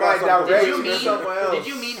accident. Hey, it I might got direct something you to somewhere else. Did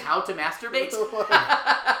you mean how to masturbate?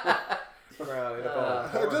 Around it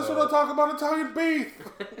up on I just want to talk about Italian beef.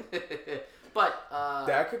 But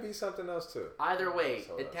That could be something else too. either way,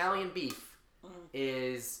 So that's- Italian beef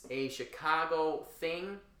is a Chicago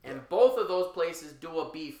thing, and both of those places do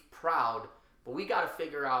a beef proud. But we got to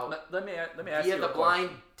figure out Let me ask via you the a blind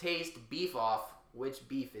question. taste beef off which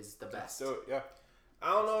beef is the best. Do it, yeah.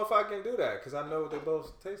 I don't know if I can do that because I know what they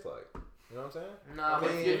both taste like. You know what I'm saying? No, I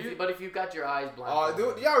but, mean- if you've got your eyes Oh,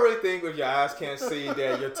 blindfolded, dude, y'all really think if your eyes can't see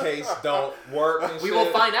that your tastes don't work and we shit? will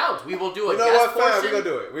find out. We will do a You know guest what, fam? portion. We gonna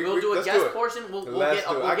do it. We'll do a let's guest do it. portion. We'll Let's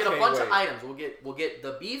do it. I get a can't bunch of wait. items. We'll get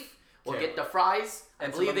the beef. We'll Can't get the fries. I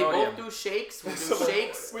And believe some they both Imodium. do shakes. We'll do Some-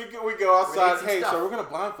 shakes. We go We're gonna outside. get some Hey, stuff. so we're gonna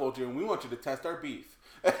blindfold you, and we want you to test our beef.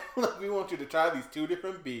 We want you to try these two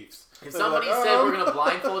different beefs. If They're somebody like, said we're gonna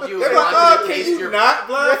blindfold you, They're we like, want oh, you to can taste you your not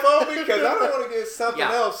blindfold me? Because I don't want to get something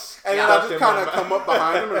Yeah. else. And Yeah. then I stuffed just in my kind of mouth. come up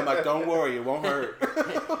behind him and I'm like, don't worry, it won't hurt.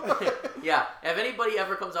 Yeah. If anybody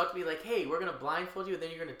ever comes out to me like, "Hey, we're gonna blindfold you, and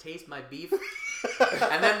then you're gonna taste my beef,"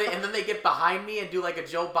 and then they get behind me and do like a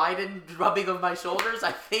Joe Biden rubbing of my shoulders,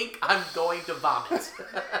 I think I'm going to vomit.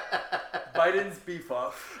 Biden's beef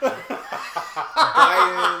off.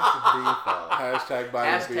 Biden's beef off. Hashtag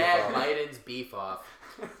Biden's beef Hashtag off. Biden's beef off.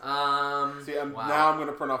 See, Wow. now I'm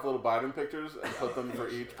gonna print off little Biden pictures and put them for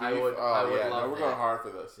each beef. I would oh love yeah, no, we're going that. hard for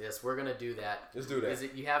this. Yes, we're gonna do that. Just do that. Is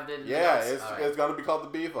it you have the Yeah, notes? it's All right. it's gonna be called the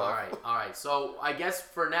beef off. All right. So I guess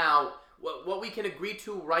for now, what we can agree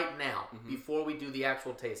to right now, before we do the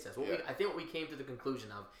actual taste test, Yeah. I think what we came to the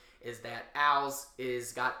conclusion of is that Al's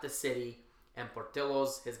is got the city, and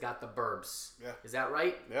Portillo's has got the Burbs. Yeah. Is that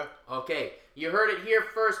right? Yeah. Okay, you heard it here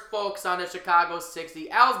first, folks, on the Chicago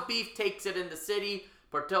 60. Al's Beef takes it in the city,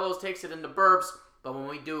 Portillo's takes it in the Burbs, but when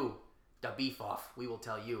we do the beef off, we will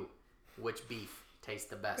tell you which beef tastes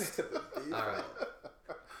the best. All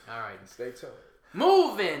right. Stay tuned.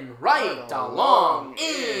 Moving right along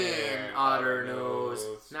in other news.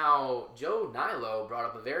 Now, Joe Nilo brought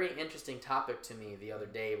up a very interesting topic to me the other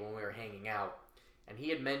day when we were hanging out. And he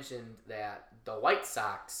had mentioned that the White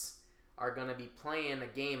Sox are going to be playing a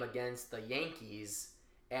game against the Yankees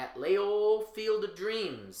at Leo Field of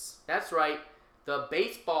Dreams. That's right, the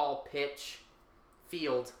baseball pitch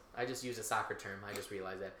field. I just used a soccer term. I just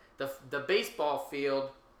realized that. The baseball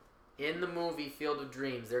field in the movie Field of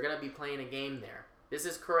Dreams, they're going to be playing a game there. This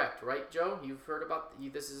is correct, right, Joe? You've heard about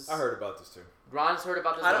this? Is I heard about this too. Ron's heard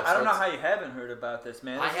about this. I don't know how you haven't heard about this,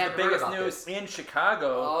 man. This is the biggest news in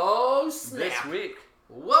Chicago. Oh snap! This week.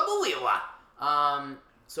 Wabba-wee-wa.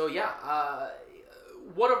 So yeah, how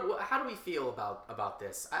do we feel about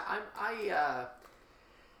this? I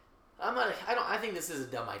think this is a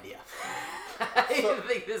dumb idea. I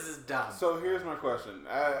think this is dumb. So here's my question,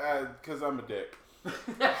 because I'm a dick.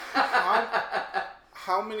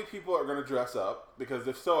 How many people are going to dress up? Because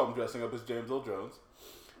if so, I'm dressing up as James Earl Jones.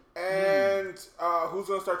 And who's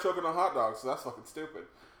going to start choking on hot dogs? So that's fucking stupid.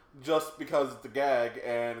 Just because it's a gag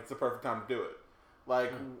and it's the perfect time to do it.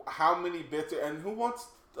 Like, how many bits? And who wants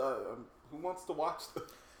to watch them?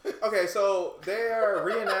 Okay, so they are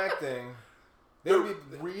reenacting. They're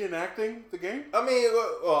reenacting the game? I mean,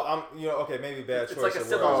 well, okay, maybe bad choice. It's like a of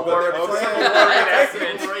Civil words, War. but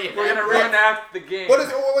they're playing. We're gonna reenact the game. What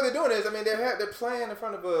they're doing is, I mean, they're playing in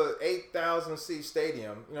front of a 8,000 seat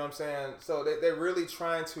stadium. You know what I'm saying? So they're really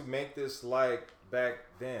trying to make this like back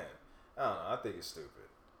then. I don't know. I think it's stupid.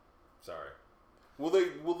 Sorry. Will they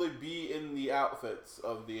be in the outfits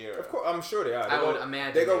of the era? Of course, I'm sure they are. I would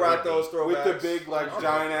imagine they go they rock would those be. throwbacks With the big,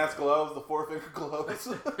 giant ass gloves, the 4-finger gloves.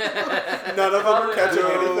 None of them are catching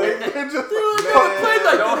anything. Just played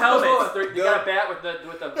like no helmets. You got a bat with the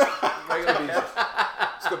regular cap.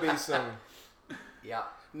 It's gonna be some. Yeah.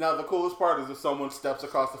 Now the coolest part is if someone steps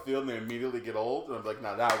across the field and they immediately get old, and I'm like,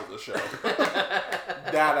 nah, that was a show.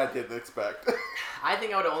 That I didn't expect. I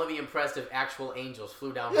think I would only be impressed if actual angels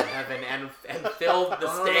flew down from heaven and filled the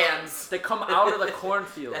stands. They come out of the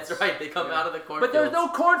cornfields. That's right. They come out of the cornfields. But there's no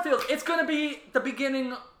cornfields. It's gonna be the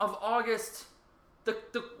beginning of August. The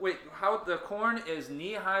corn is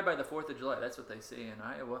knee high by the 4th of July. That's what they say in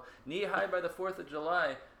Iowa. Knee high by the 4th of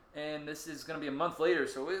July, and this is gonna be a month later,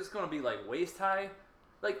 so it's gonna be like waist high.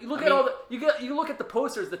 Like you look you look at the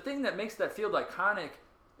posters. The thing that makes that field iconic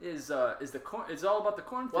is the corn. It's all about the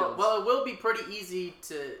cornfields. Well, it will be pretty easy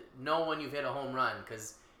to know when you've hit a home run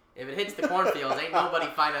because if it hits the cornfields, ain't nobody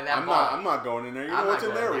finding that ball. I'm not going in there. You I'm know what's not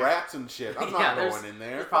in there? going there. Rats and shit. I'm not going in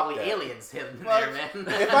there. There's probably Fuck that. aliens hidden Like, there, man.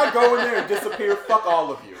 If I go in there and disappear, fuck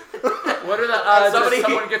all of you. What are the odds that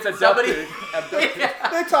someone gets abducted?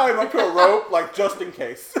 They tie him up to a rope, like just in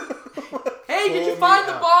case. Hey, did you find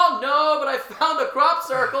the ball? No, but I found a crop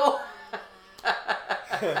circle.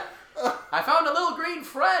 I found a little green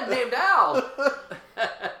friend named Al.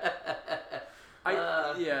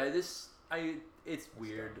 It's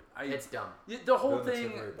weird. It's dumb. The whole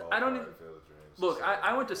thing. I don't even, look.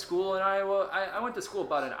 I went to school in Iowa. I went to school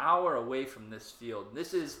about an hour away from this field.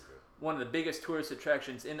 This is one of the biggest tourist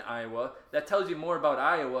attractions in Iowa. That tells you more about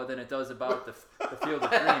Iowa than it does about the Field of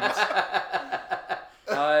Dreams.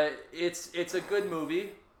 It's a good movie,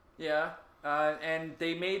 yeah. And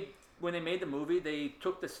when they made the movie, they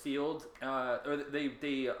took this field, or they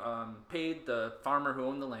paid the farmer who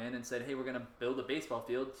owned the land and said, "Hey, we're gonna build a baseball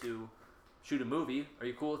field to shoot a movie. Are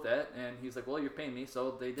you cool with that?" And he's like, "Well, you're paying me,"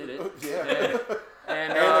 so they did it. Yeah.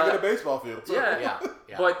 And they get a baseball field. Too. Yeah.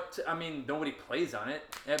 But I mean, nobody plays on it.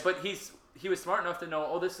 But he was smart enough to know,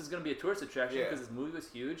 oh, this is going to be a tourist attraction because this movie was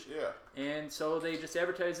huge. Yeah. And so they just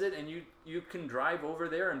advertised it, and you can drive over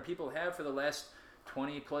there, and people have for the last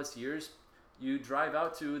 20 plus years. You drive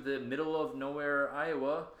out to the middle of nowhere,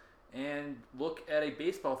 Iowa, and look at a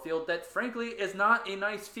baseball field that, frankly, is not a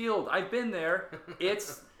nice field. I've been there.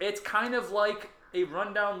 It's kind of like a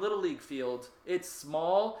rundown Little League field. It's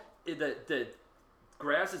small. The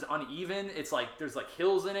grass is uneven. It's like there's like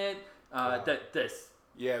hills in it.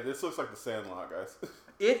 This looks like the Sandlot, guys.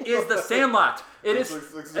 It is the Sandlot. It is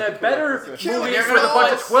a better movie for gonna a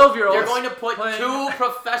bunch of 12-year-olds. They're going to put two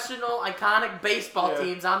professional, iconic baseball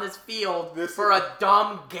teams on this field for a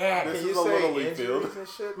dumb gag. This is a Little League field. And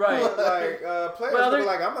shit? Right. Like, players will be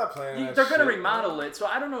like, I'm not playing that They're going to shit. remodel it, so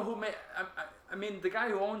I don't know who made... I mean, the guy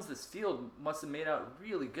who owns this field must have made out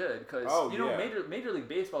really good because, Major League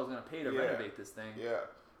Baseball is going to pay to renovate this thing. Yeah.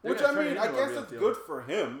 They're Which gonna I turn mean, it I into a guess real it's deal. good for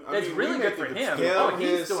him. I It's mean, really we good make for it him. Him, Oh, he's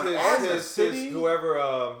his, doing his, awesome. his, City? whoever,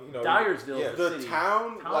 Dyersville. Yeah. The City.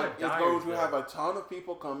 town Town like of is going to Dyersville. have a ton of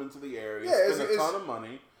people come into the area, Yeah, spend a it's- ton of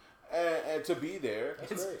money, and to be there.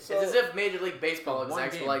 It's, great. it's as if Major League Baseball One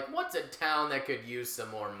execs were game. like, "What's a town that could use some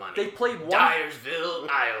more money?" They played one. Dyersville,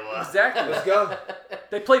 Iowa. Exactly. Let's go.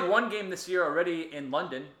 They played one game this year already in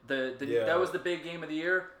London. Yeah. That was the big game of the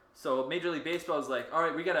year. So Major League Baseball is like, all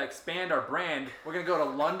right, we got to expand our brand. We're going to go to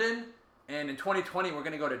London, and in 2020, we're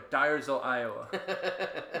going to go to Dyersville, Iowa.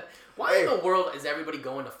 Why in Hey. the world is everybody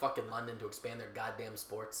going to fucking London to expand their goddamn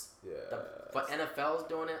sports? Yeah. But NFL's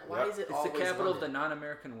doing it. Why Yep. is it It's always the capital of the London?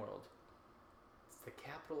 non-American world. It's the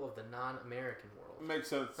capital of the non-American world. It makes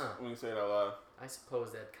sense Huh. when you say it out loud. I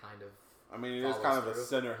suppose that kind of. I mean, it is Follows kind of a through.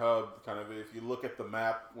 center hub. Kind of, if you look at the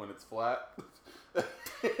map when it's flat.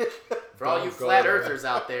 For all Don't you go flat there. earthers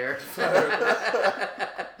out there.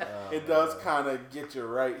 It does kind of get you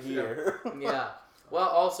right here. Yeah. Well,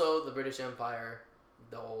 also the British Empire,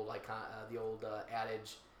 the old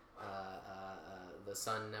adage, the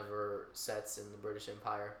sun never sets in the British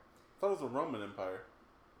Empire. I thought it was a Roman Empire.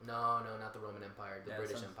 No, not the Roman Empire, the Yeah,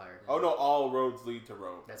 British sun- Empire. Oh no, all roads lead to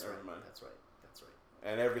Rome. That's Never right. mind. That's right. That's right.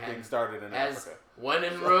 And everything And started in As Africa. when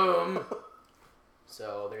in Rome.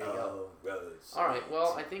 So there you go. Roads. All right.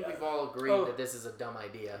 Well, I think we've all agreed Oh. that this is a dumb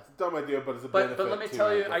idea. It's a dumb idea, but it's a But benefit. let me to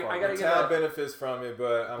tell you, the I farmer. gotta The get town a- benefits from it,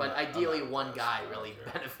 but But ideally, one guy I don't really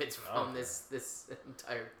care. benefits I don't from care. this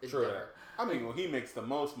entire True endeavor. I mean, well, he makes the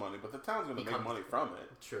most money, but the town's going He to make comes- money from it.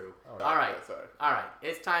 True. All All right. Sorry. All right,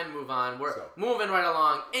 it's time to move on. We're So. moving right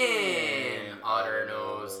along in In Otter Otter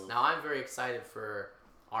Nose. Nose. Now, I'm very excited for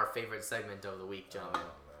our favorite segment of the week, gentlemen, Oh,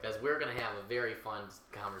 man. because we're going to have a very fun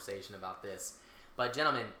conversation about this. But,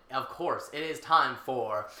 gentlemen, of course, it is time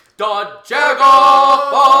for the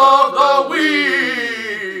Jagoff of the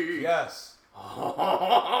Week! Yes.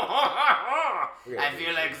 I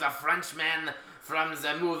feel like the Frenchman from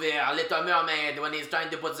the movie Little Mermaid when he's trying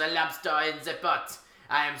to put the lobster in the pot.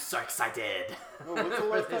 I am so excited. Oh, when's the for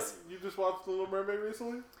last time this. you just watched The Little Mermaid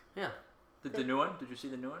recently? Yeah. The new one? Did you see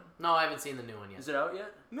the new one? No, I haven't seen the new one yet. Is it out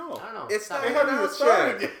yet? No. I don't know. It's Stop not it. It hadn't even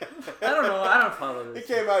started Check. yet. I don't know. I don't follow It this.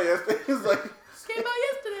 came out yesterday. It was like, This came out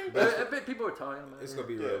yesterday. I bet people were talking about It's it. gonna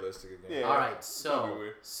be Yeah. realistic again. Yeah. All right, That'd be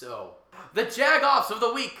weird. so the Jagoffs of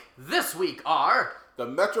the week this week are. the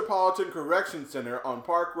Metropolitan Correction Center on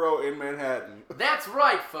Park Row in Manhattan. That's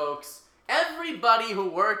right, folks. Everybody who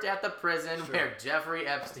worked at the prison where Jeffrey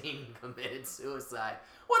Epstein committed suicide.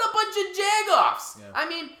 What a bunch of Jagoffs! Yeah. I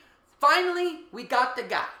mean, finally we got the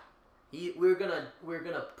guy. We're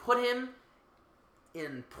gonna put him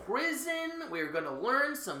in prison. We're gonna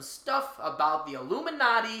learn some stuff about the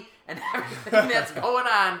Illuminati and everything that's going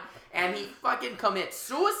on. And he fucking commits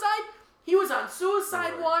suicide. He was on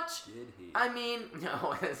suicide watch. Did he? I mean,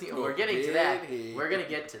 no, we're getting to that. We're gonna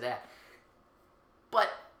get to that. But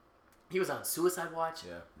he was on suicide watch.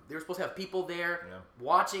 Yeah. They were supposed to have people there Yeah.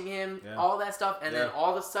 watching him, Yeah. all that stuff, and then Yeah.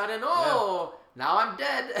 all of a sudden, now I'm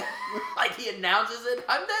dead. Like he announces it,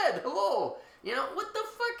 I'm dead. Hello. You know, what the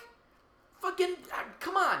fuck? Fucking,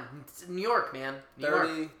 come on. It's New York, man. New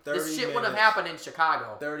 30 York. This shit would have minutes. happened in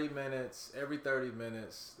Chicago. 30 minutes, every 30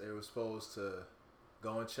 minutes, they were supposed to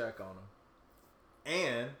go and check on him.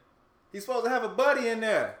 And he's supposed to have a buddy in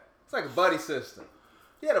there. It's like a buddy system.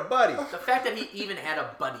 He had a buddy. The fact that he even had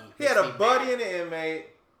a buddy. He had makes a me buddy mad. and an inmate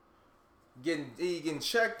getting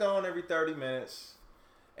checked on every 30 minutes.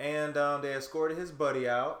 And they escorted his buddy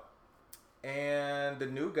out. And the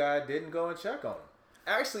new guy didn't go and check on him.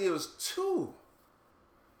 Actually, it was 2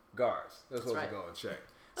 guards that were supposed right. to go and check.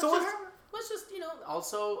 Let's So what just- happened? Let's just,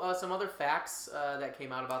 also some other facts that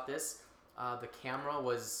came out about this. The camera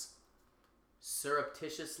was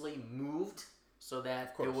surreptitiously moved so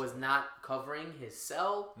that course. it was not covering his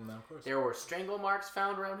cell. No, of course. There were strangle marks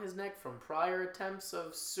found around his neck from prior attempts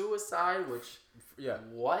of suicide, which, Yeah.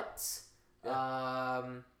 what?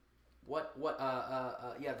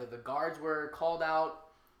 The guards were called out.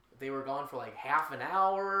 They were gone for like half an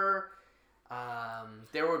hour.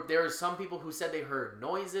 There were some people who said they heard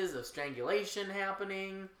noises of strangulation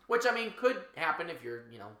happening, which I mean could happen if you're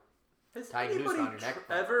Has Tied noose anybody around your neck.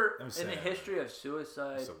 ever I'm in the saying. history of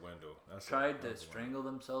suicide That's a window. That's tried a to window. strangle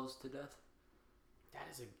themselves to death? that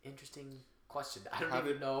is an interesting question. I don't How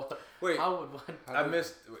even did- know Wait, how would one. I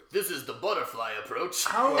missed. This is the butterfly approach.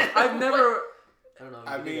 How? I've never, I don't know. If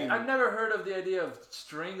I you do mean- that. I've never heard of the idea of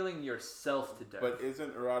strangling yourself to death. But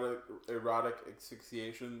isn't erotic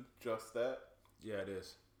asphyxiation just that? Yeah, it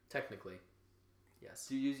is. technically, yes.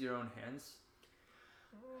 do you use your own hands?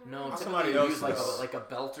 No, typically Somebody you else use like does. a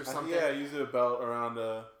belt or something. Yeah, use a belt around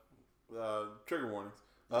trigger warnings.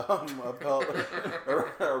 a belt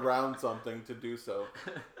around something to do so.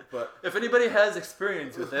 But If anybody has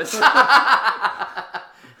experience with this,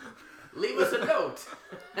 Leave us a note.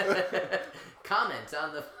 Comment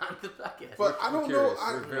on the podcast. but I don't know. Curious.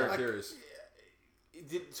 I, We're very like, curious.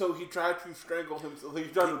 So he tried to strangle himself. He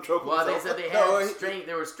tried to choke Well, they himself. said they No, had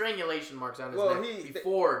there were strangulation marks on his Well, neck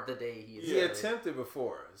before the day he He attempted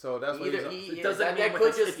before, so that's what Either he's. it doesn't mean that with could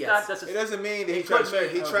it's just not just It doesn't mean that he It tried. could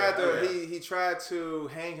He mean- tried to. okay. He tried to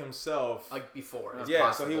hang himself. like before. It's Yeah,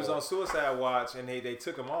 possible. so he was on suicide watch, and they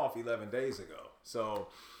took him off 11 days ago. So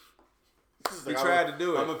he tried to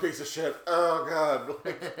do I'm it. a piece of shit. Oh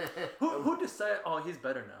God. who decided? Oh, he's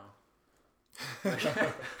better now.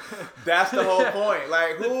 That's the whole point.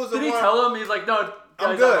 Like, who was the Did he one? tell him? He's like, no, I'm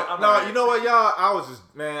guys, good. I'm No, alright. you know what, y'all? I was just,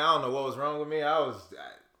 man, I don't know what was wrong with me. I was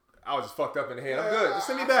just fucked up in the head. I'm good. Just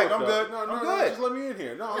send me back. I'm good. No, I'm no, good. just let me in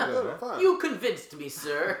here. No, I'm good. I'm fine. You convinced me,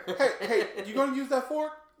 sir. Hey, you gonna use that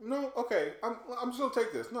fork? No, okay. I'm just gonna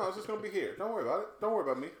take this. No, it's just gonna be here. Don't worry about it. Don't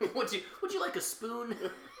worry about me. Would you like a spoon?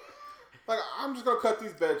 Like, I'm just gonna cut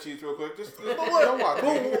these bed sheets real quick. Just don't watch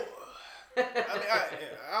me.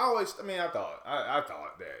 I mean, I thought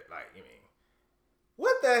that, like, you mean,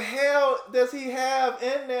 what the hell does he have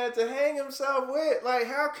in there to hang himself with? Like,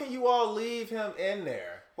 how can you all leave him in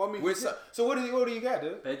there? Well, I mean, With so what do you got,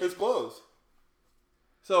 dude? his clothes.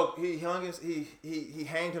 So he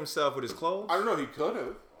hanged himself with his clothes? I don't know. He could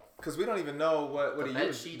have. Because we don't even know what The he bed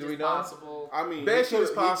used. sheet Do is we know? possible. I mean, Bed he sheet is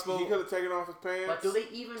coulda- possible. He could have taken off his pants. But do they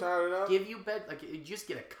even tied it up? give you bed? Like, you just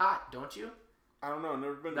get a cot, don't you? I don't know. I've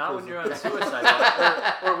never been. Not to when prison. you're on suicide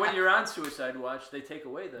watch, or when you're on suicide watch, they take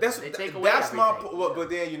away the. That's They take away that's my everything. well, but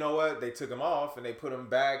then you know what? They took him off and they put him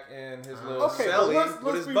back in his little Okay, but celly let's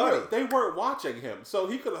with his be buddy. real. They weren't watching him, so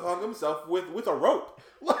he could have hung himself with a rope.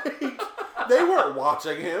 Like, they weren't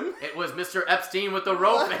watching him. It was Mr. Epstein with the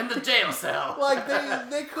rope and the jail cell. Like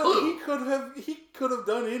they could he could have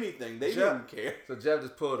done anything. They Jeff- didn't care. So Jeff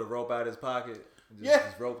just pulled a rope out of his pocket and Yeah.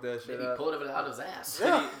 just roped that shit Maybe up. pulled it out of his ass.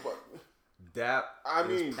 Yeah, but That I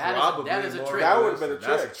mean, that is a more trick. That would've been a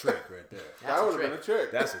That's trick. a trick right there. that would have been a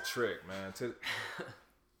trick. That's a trick, man.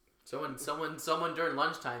 Someone during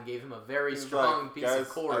lunchtime gave him a very He's strong like, piece "Guys, of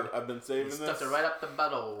cord. I've been He saving stuck this. it right up the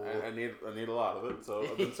butthole. I need a lot of it, so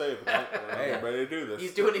I've been saving it. Hey. I'm ready to do this.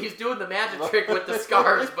 He's doing the magic trick with the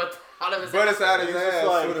scars, but out of his But it's out of his He's just ass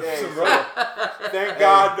like, with hey, some rope. Thank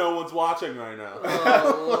God no one's watching right now.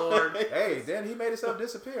 Oh Lord! Hey, then he made himself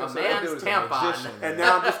disappear. A So man's that dude is a tampon. magician, And man.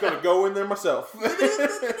 now I'm just gonna go in there myself.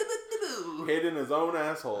 Hid in his own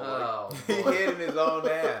asshole. Like, Oh, He boy. hid in his own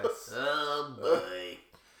ass. Oh boy.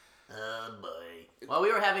 Oh boy. Well,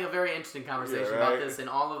 we were having a very interesting conversation Yeah, about right. this and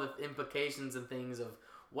all of the implications and things of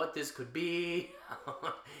what this could be.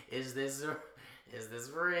 Is this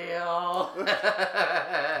real?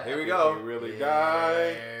 Here we Did go. he really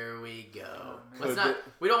die? There we go. Could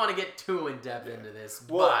We don't want to get too in depth into this,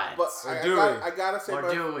 Well, but I gotta say or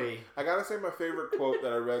my do we? I gotta say my favorite quote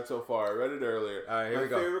that I read so far. I read it earlier. All right, here my we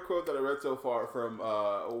go. favorite quote that I read so far from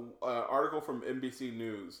an article from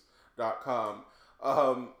NBCNews.com.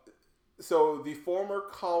 So the former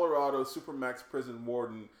Colorado Supermax prison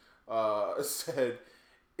warden said,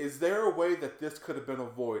 "Is there a way that this could have been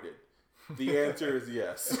avoided?" The answer is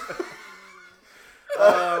yes.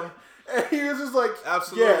 And he was just like,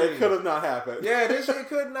 Absolutely. "Yeah, it could have not happened." Yeah, this shit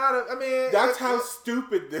could not have. I mean, That's how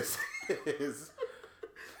stupid this is.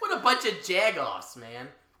 What a bunch of jagoffs, man.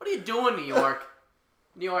 What are you doing, New York?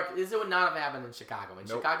 New York, this would not have happened in Chicago. In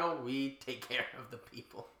Nope. Chicago, we take care of the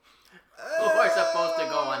people who are supposed to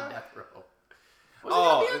go on death row. Was he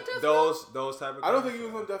gonna be on death row? those type of. I don't think he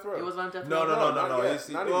was on death row. He was on death No, row? no, not no. yet. He's,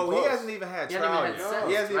 Not well, even he close. hasn't even had He hasn't trial even yet. had sentence,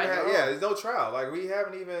 He hasn't even right? had. Yeah, there's no trial. Like we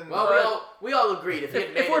haven't even. Well, we all agreed if he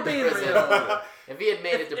had made we're it to being prison, real. if he had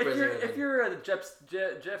made it to prison, If you're at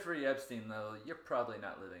Jeffrey Epstein level, you're probably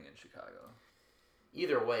not living in Chicago.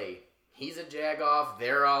 either way, he's a jagoff.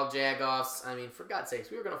 They're all jagoffs. I mean, for God's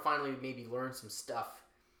sakes, we were gonna finally maybe learn some stuff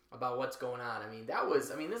about what's going on. I mean,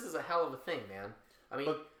 this is a hell of a thing, man. I mean,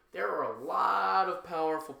 But- there are a lot of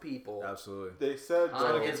powerful people Absolutely. They said on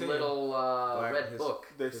though, his little red his- book.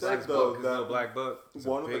 they His said black though book, his little that black book. It's a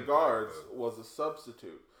one of the big black guards book. was a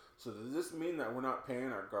substitute. So does this mean that we're not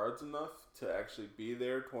paying our guards enough to actually be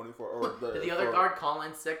there 24 or Did the other guard call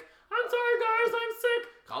in sick? I'm sorry, guys, I'm sick.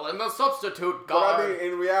 Call him a substitute But I guard.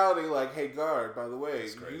 mean, in reality, like, hey, guard, by the way,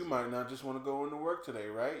 That's crazy. you might not just want to go into work today,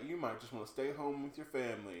 right? You might just want to stay home with your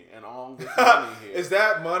family and all this money here. Is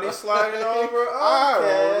that money sliding over? I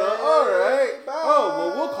don't know. All right. Bye. Oh,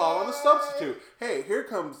 well, we'll call on the substitute. Hey, here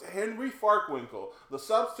comes Henry Farkwinkle, the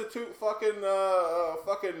substitute fucking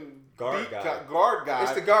Guard guy. guard guy.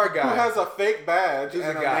 It's the guard guy. Who has a fake badge He's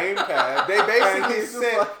and a a guy. name tag. They basically And he's just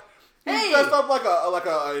sent- he's Hey! dressed up like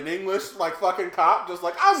an English like fucking cop, just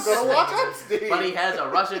like I'm gonna watch Epstein. But he has a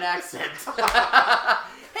Russian accent.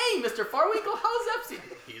 Hey, Mr. Farwinkle, how's Epstein?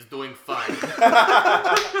 He's doing fine.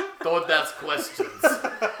 Don't ask questions.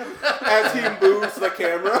 As he moves the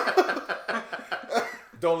camera.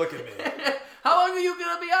 Don't look at me. How long are you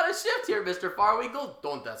going to be out of shift here, Mr. Farwinkle?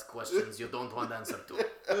 Don't ask questions you don't want answer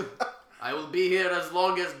to. I will be here as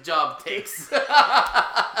long as job takes. Nice.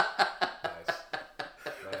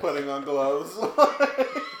 Putting on gloves.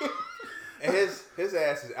 And his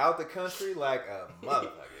ass is out the country like a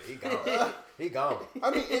motherfucker. He gone. He gone. I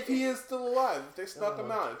mean, if he is still alive, if they snuck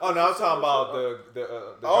him out. Oh no, I'm talking about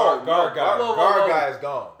the Oh, guard no, guy. whoa, whoa, Guard whoa. guy is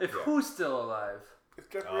gone. If who's still alive? If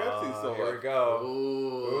Jeffrey Epstein's still Here we alive, go.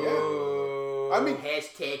 Ooh. Ooh. I mean,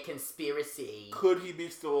 Hashtag conspiracy. could he be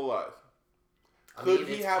still alive? I Could mean,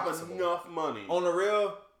 he it's have possible. enough money? on the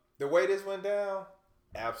real, the way this went down,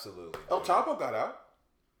 absolutely. El Chapo got out.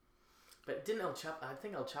 But didn't El Chapo? I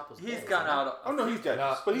think El Chapo's dead. He's isn't gotten he? out. Oh no, he's dead.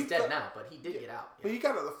 Nah, but He's dead got, now, but he did get out. But he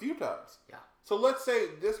got out a few times. Yeah. So let's say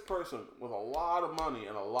this person with a lot of money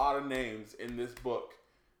and a lot of names in this book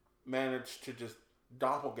managed to just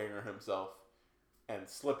doppelganger himself and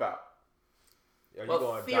slip out. Are you Well,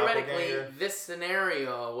 going theoretically, doppelganger? this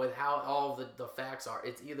scenario with how all the facts are,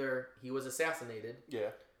 it's either he was assassinated Yeah.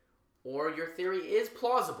 or your theory is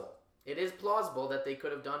plausible. It is plausible that they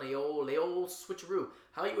could have done a old switcheroo.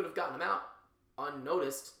 How you would have gotten him out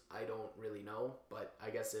unnoticed, I don't really know. But I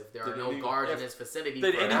guess if there are Did no any- guards in if- his vicinity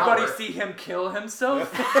Did for an anybody hour, see him kill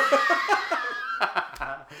himself?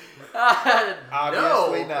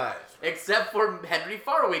 Obviously no, not. except for Henry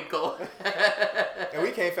Farwinkle. And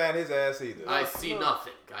we can't find his ass either. I see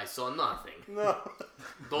nothing. I saw nothing. No.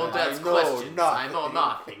 Don't I ask know questions. I nothing. know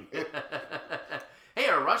nothing. Hey,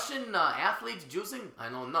 are Russian athletes juicing? I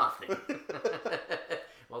know nothing.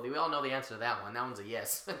 Well, we all know the answer to that one. That one's a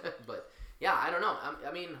yes. But yeah, I don't know.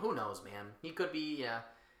 I mean, who knows, man? He could be.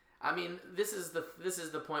 I mean, this is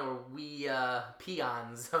the point where we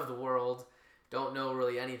peons of the world don't know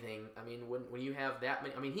really anything. I mean, when you have that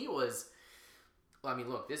many, I mean, he was. I mean,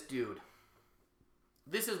 look, this dude.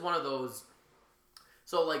 This is one of those.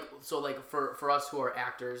 So like for us who are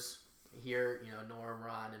actors here, you know, Norm,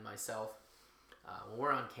 Ron, and myself, when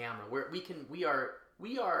we're on camera,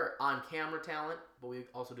 we are on camera talent, but we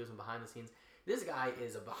also do some behind the scenes. This guy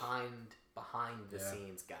is a behind the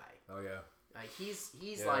scenes guy. Oh yeah. He's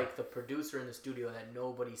Yeah. like the producer in the studio that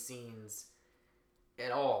nobody sees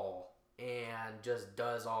at all, and just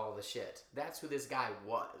does all the shit. That's who this guy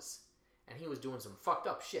was, and he was doing some fucked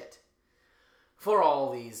up shit for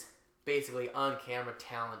all these basically on-camera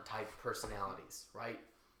talent type personalities, right?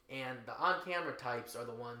 And the on-camera types are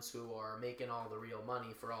the ones who are making all the real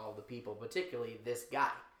money for all the people, particularly this guy.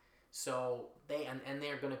 So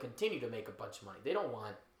they're going to continue to make a bunch of money. They don't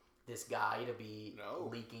want this guy to be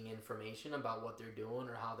leaking information about what they're doing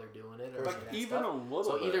or how they're doing it or Like any of that even stuff. a little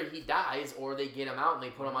So bit. either he dies or they get him out and they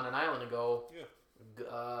put him on an island and go,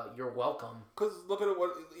 "You're welcome." Because look at it.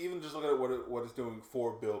 What it's doing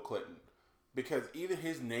for Bill Clinton, because even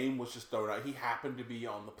his name was just thrown out. He happened to be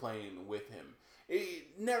on the plane with him. He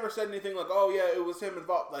never said anything like, "Oh yeah, it was him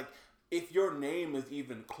involved." Like, if your name is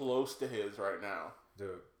even close to his right now,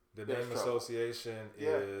 Dude, the There's name trouble. association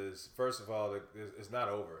is first of all, it's not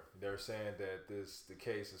over. They're saying that the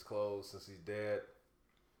case is closed since he's dead.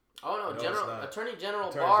 Oh no, No, it's not. Attorney General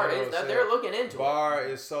Attorney Barr General is said they're looking into it. Barr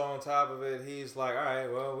is so on top of it. He's like, all right,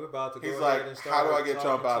 well, we're about to go he's ahead like, and start. "How do I get talking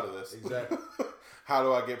Trump out to-" of this? Exactly. How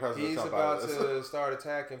do I get President He's Trump out about of this?" to start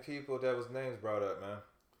attacking people that was names brought up, man.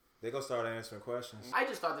 They gonna start answering questions. I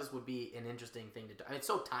just thought this would be an interesting thing to do. I mean, it's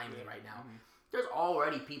so timely right now. There's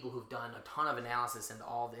already people who've done a ton of analysis into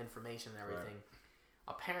all the information and everything.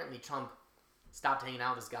 Right. Apparently, Trump stopped hanging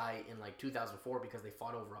out with this guy in like 2004 because they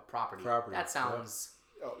fought over a property. Property, That sounds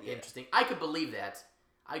Oh, yeah. interesting. I could believe that.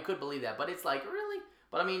 But it's like, really?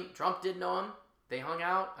 But I mean, Trump did know him. They hung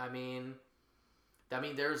out. I mean,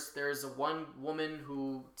 there's one woman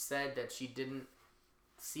who said that she didn't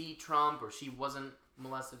see Trump, or she wasn't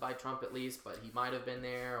molested by Trump at least, but he might have been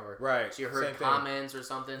there, or Right, she heard same thing. comments or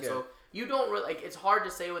something. Yeah. So you don't really like. It's hard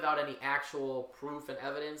to say without any actual proof and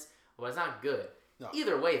evidence, but it's not good. No.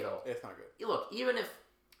 Either way, though, It's not good. look, even if,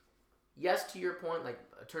 yes, to your point, like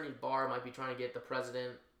Attorney Barr might be trying to get the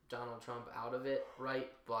president Donald Trump out of it,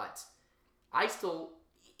 right? But I still...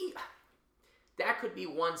 That could be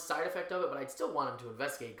one side effect of it, but I'd still want him to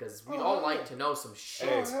investigate because we'd all like to know some shit.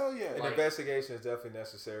 Oh, hell yeah. An investigation is definitely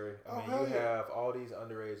necessary. I mean, you yeah. have all these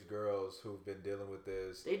underage girls who've been dealing with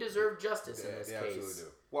this. They deserve justice in this they case. absolutely do.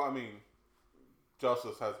 Well, I mean,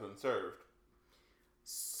 justice has been served.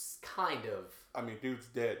 Kind of. I mean, dude's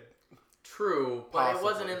dead. True, but Possibly. it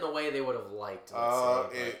wasn't in the way they would have liked.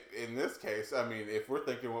 In this case, I mean, if we're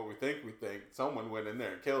thinking what we think, someone went in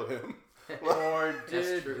there and killed him. Or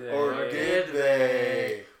did true. they? Or did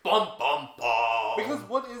they? Bum bum bum. Because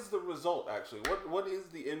what is the result, actually? What is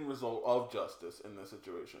the end result of justice in this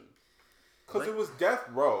situation? Because it was death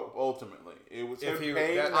row, ultimately. It was him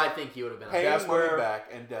paying, I think he would have been. paying That's money where- back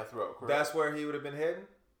and death row, correct? That's where he would have been heading?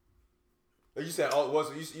 Or you said,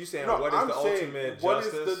 you saying No, what is I'm the saying, ultimate what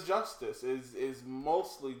justice? is the justice? Is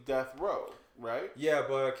mostly death row, right? Yeah,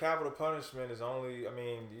 but capital punishment is only, I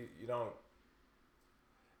mean, you don't,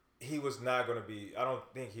 he was not going to be, I don't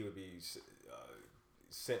think he would be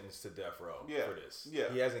sentenced to death row for this.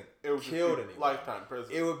 Yeah. He hasn't It would killed be anyone. lifetime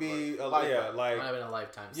prison. It would be, lifetime. Might have been a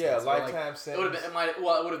lifetime sentence. Yeah, Or lifetime It would have sentence. been.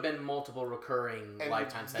 It would have been multiple recurring And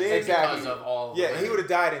lifetime then- sentences Exactly. because of all. Yeah, he would have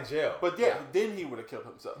died in jail. But then he would have killed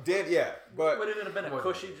himself. Then, yeah, but Would it have been a More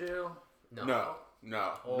cushy jail? No,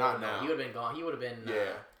 No, Oh, not no. now. He would have been gone. He would have been.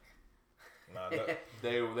 Yeah. nah, that-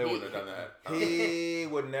 They wouldn't have done that. he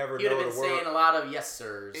would never He would know have been the saying word. a lot of yes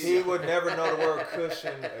sirs. He would never know the word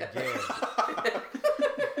cushion again.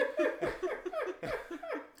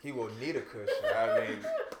 He will need a cushion. I mean,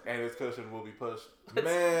 and his cushion will be pushed.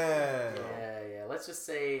 Man. Yeah. Let's just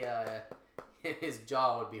say his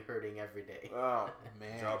jaw would be hurting every day. Oh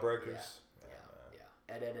man. Jawbreakers.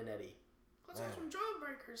 Yeah. Ed and Eddie. Let's have some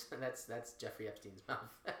jawbreakers. And that's Jeffrey Epstein's mouth.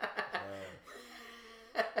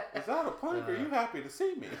 Is that a punk? Are you happy to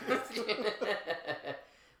see me?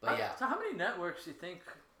 But yeah, So how many networks do you think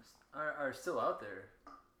are still out there?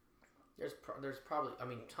 there's probably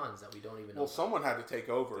tons that we don't even know. Well, someone had to take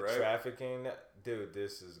over, The right? trafficking, dude,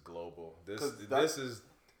 this is global. This 'Cause that- is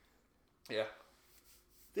Yeah.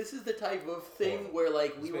 This is the type of thing where we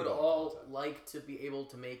been would going all for a long time. like to be able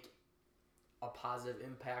to make a positive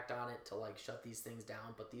impact on it to shut these things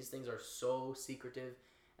down, but these things are so secretive,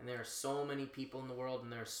 and there are so many people in the world,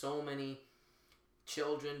 and there are so many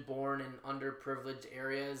children born in underprivileged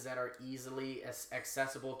areas that are easily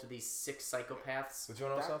accessible to these sick psychopaths. But you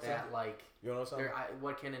know something? That You know something?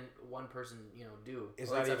 what can one person do?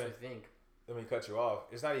 It's Or not that's even- what I think. Let me cut you off.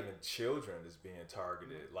 It's not even children that's being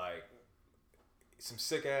targeted. Like some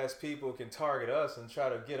sick ass people can target us and try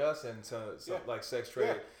to get us into some sex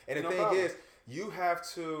trade. Yeah. And the No thing problem. is, you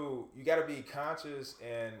got to be conscious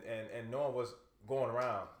and knowing what's going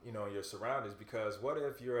around, in your surroundings. Because what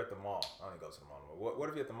if you're at the mall? I don't go to the mall anymore. What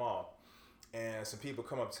if you're at the mall and some people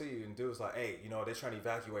come up to you and dude's like, hey, they're trying to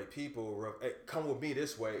evacuate people. Hey, come with me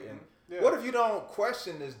this way. And Yeah. what if you don't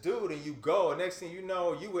question this dude and you go, and next thing you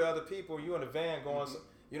know, you with other people, you in a van going,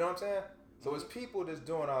 you know what I'm saying? So it's people that's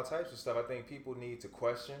doing all types of stuff. I think people need to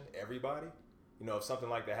question everybody, if something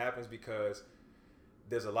like that happens, because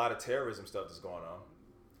there's a lot of terrorism stuff that's going on.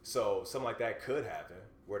 So something like that could happen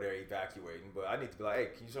where they're evacuating. But I need to be like, hey,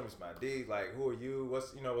 can you show me some ID? Like, who are you?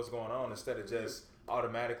 What's going on? Instead of just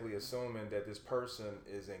automatically assuming that this person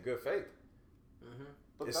is in good faith. Mm-hmm.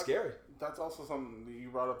 But It's scary. That's also something that you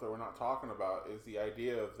brought up that we're not talking about, is the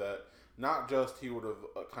idea of that not just he would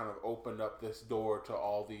have kind of opened up this door to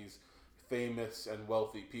all these famous and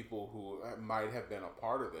wealthy people who might have been a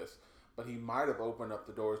part of this, but he might have opened up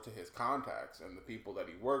the doors to his contacts and the people that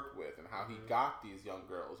he worked with and how he got these young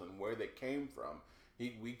girls and where they came from.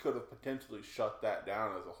 We could have potentially shut that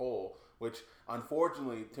down as a whole, which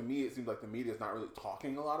unfortunately to me it seems like the media is not really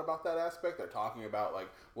talking a lot about that aspect. They're talking about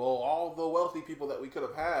all the wealthy people that we could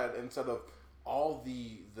have had instead of all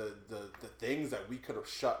the things that we could have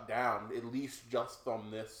shut down, at least just from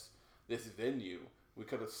this venue. We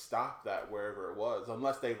could have stopped that wherever it was,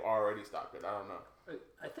 unless they've already stopped it. I don't know.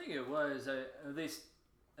 I think it was at least.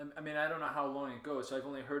 I mean, I don't know how long it goes, so I've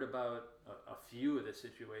only heard about a few of the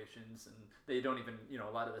situations, and they don't even, a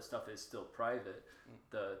lot of the stuff is still private,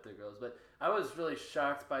 the girls. But I was really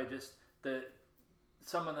shocked by just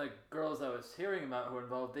some of the girls I was hearing about who were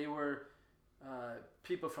involved. They were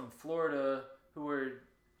people from Florida who were,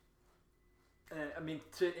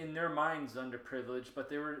 in their minds underprivileged, but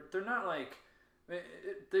they're not like.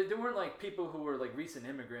 They weren't people who were recent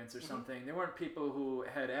immigrants or something. They weren't people who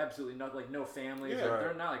had absolutely no families. Yeah,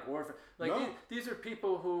 They're not orphans. No. These are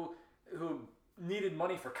people who needed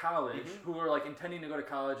money for college, who were like intending to go to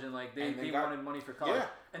college, and like they wanted money for college,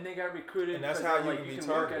 and they got recruited. And that's how you like, can be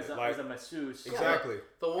work targeted. as a masseuse. Exactly.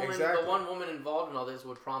 The one woman involved in all this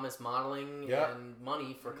would promise modeling and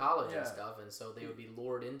money for college and stuff, and so they would be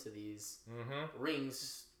lured into these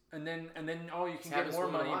rings. And then you can get more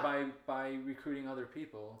money by recruiting other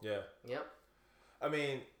people. Yeah. Yep. I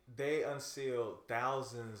mean, they unsealed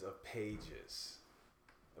thousands of pages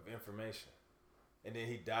of information, and then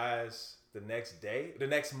he dies the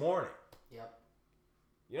next morning. Yep.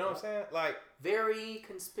 You know what I'm saying? Like, very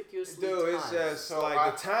conspicuously dude, timed. it's just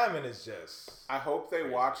the timing is just. I hope they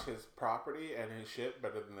watch his property and his shit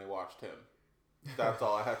better than they watched him. That's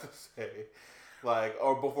all I have to say. Like,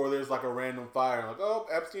 or before there's like a random fire, like, oh,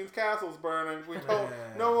 Epstein's castle's burning. We told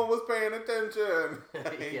no one was paying attention.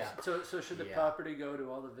 Like, yeah. So should the property go to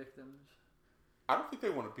all the victims? I don't think they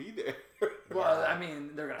want to be there. Well, I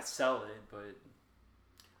mean, they're gonna sell it, but.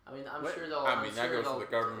 I mean, I'm sure they'll. I mean, that goes to the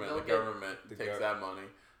government. The government takes that money.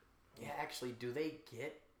 Yeah, actually, do they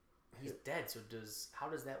get? He's dead. So how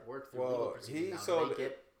does that work through Well, legal proceedings? Do they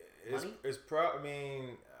get money? I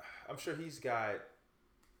mean, I'm sure he's got.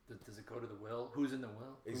 Does it go to the will? Who's in the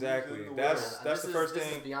will? Exactly. In the that's the first this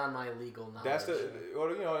thing. Is beyond my legal knowledge. That's I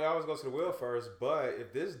always go to the will first. But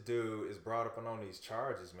if this dude is brought up on these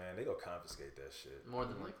charges, man, they go confiscate that shit. More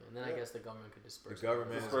than likely, and then I guess the government could disperse. The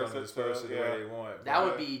government is going to disperse it the way they want. That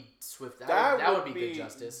would be swift. That would be good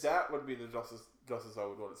justice. That would be the justice I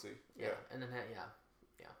would want to see. Yeah, and then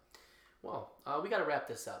Well, we got to wrap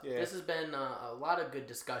this up. Yeah. This has been a lot of good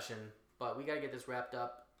discussion, but we got to get this wrapped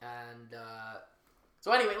up. And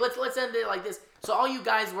so anyway, let's end it like this. So all you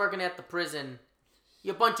guys working at the prison,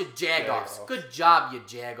 you bunch of jagoffs. Good job, you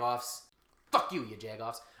jagoffs. Fuck you, you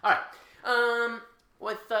jagoffs. All right.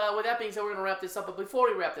 With that being said, we're gonna wrap this up. But before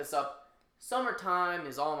we wrap this up, summertime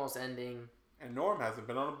is almost ending. And Norm hasn't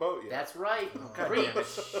been on a boat yet. That's right.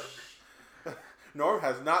 Norm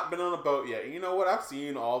has not been on a boat yet. You know what? I've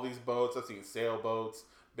seen all these boats. I've seen sailboats,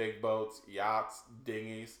 big boats, yachts,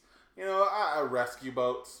 dinghies. You know, rescue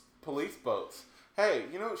boats, police boats. Hey,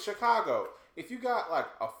 you know, Chicago, if you got like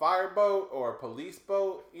a fireboat or a police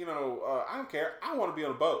boat, you know, I don't care. I want to be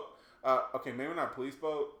on a boat. Okay, maybe not a police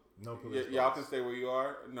boat. No police boats. Y'all can stay where you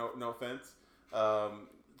are. No offense.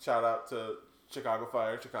 Shout out to Chicago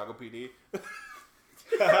Fire, Chicago PD.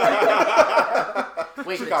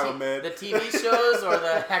 Wait, Chicago Med. The TV shows or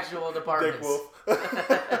the actual departments? Dick Wolf.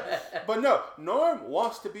 But no, Norm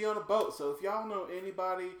wants to be on a boat. So if y'all know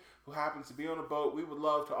anybody who happens to be on a boat, we would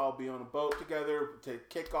love to all be on a boat together to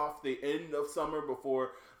kick off the end of summer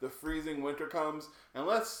before the freezing winter comes. And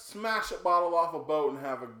let's smash a bottle off a boat and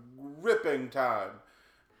have a ripping time.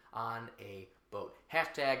 On a boat.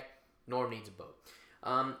 Hashtag Norm needs a boat.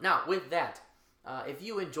 Now, with that, if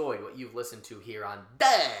you enjoyed what you've listened to here on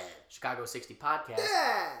the Chicago 60 podcast,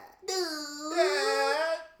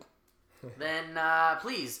 then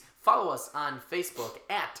please follow us on Facebook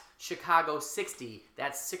at Chicago 60.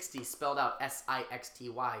 That's 60 spelled out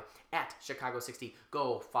SIXTY at Chicago 60.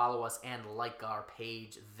 Go follow us and like our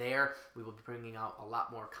page there. We will be bringing out a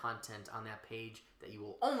lot more content on that page that you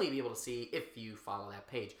will only be able to see if you follow that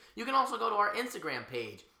page. You can also go to our Instagram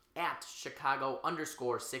page at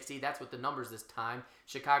Chicago_60. That's with the numbers this time.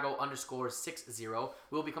 Chicago_60.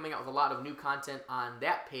 We'll be coming out with a lot of new content on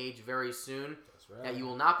that page very soon. That's right. That you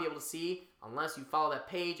will not be able to see unless you follow that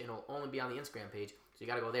page, and it'll only be on the Instagram page. So you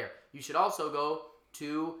got to go there. You should also go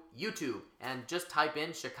to YouTube and just type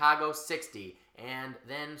in Chicago 60 and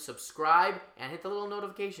then subscribe and hit the little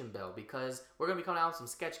notification bell, because we're going to be coming out with some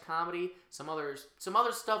sketch comedy, some other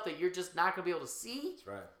stuff that you're just not going to be able to see. That's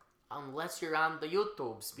right. Unless you're on the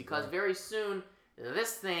YouTubes, because very soon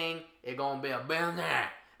this thing is gonna be a business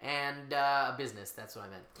and a business. That's what I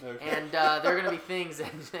meant. Okay. And there are gonna be things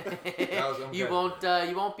that you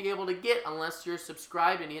won't be able to get unless you're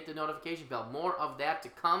subscribed and you hit the notification bell. More of that to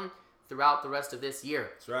come throughout the rest of this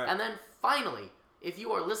year. That's right. And then finally, if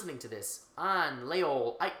you are listening to this on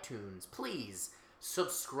Layol iTunes, please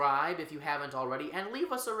subscribe if you haven't already, and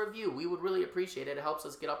leave us a review. We would really appreciate it. It helps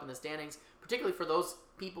us get up in the standings, particularly for those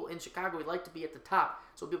people in Chicago. We'd like to be at the top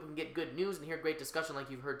so people can get good news and hear great discussion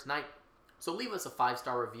like you've heard tonight. So leave us a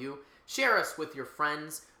 5-star review. Share us with your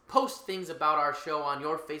friends. Post things about our show on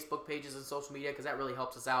your Facebook pages and social media, because that really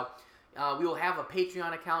helps us out. We will have a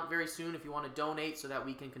Patreon account very soon if you want to donate, so that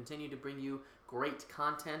we can continue to bring you great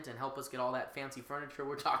content and help us get all that fancy furniture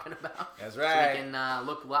we're talking about. That's right. So we can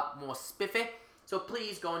look a lot more spiffy. So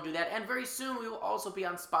please go and do that. And very soon we will also be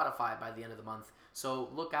on Spotify by the end of the month. So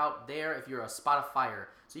look out there if you're a Spotifyer.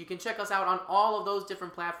 So you can check us out on all of those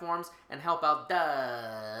different platforms and help out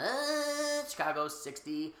the Chicago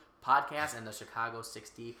 60 podcast and the Chicago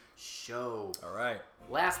 60 show. All right.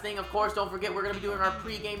 Last thing, of course, don't forget we're going to be doing our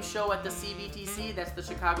pregame show at the CBTC. That's the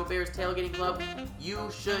Chicago Bears Tailgating Club. You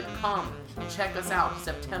should come and check us out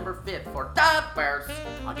September 5th for the Bears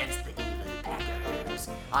against the Evil Packers.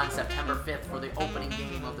 On September 5th for the opening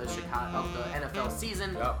game of the NFL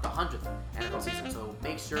season, Yep. the 100th NFL season. So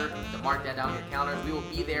make sure to mark that down in your calendars. We will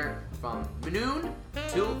be there from noon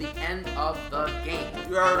to the end of the game.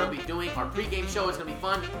 You heard We'll him. be doing our pregame show. It's going to be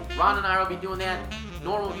fun. Ron and I will be doing that.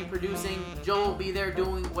 Norm will be producing. Joe will be there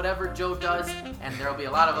doing whatever Joe does. And there will be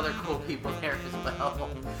a lot of other cool people there as well.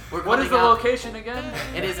 We're What is the coming out- location again?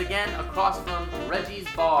 It is again across from Reggie's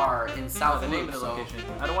Bar in South The name Loop. of the So location.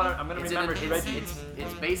 I don't want to. I'm gonna remember Reggie's.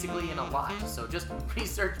 it's basically in a lot. So just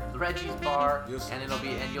research Reggie's Bar, You'll see.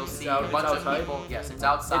 and you'll see out- a it's bunch of outside? people. Yes, it's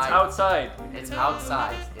outside. It's outside. It's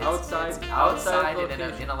outside. It's Outside- It's outside and in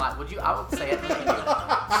location. a lot. Would you? I would say it.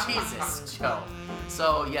 Thank you. Jesus, Joe.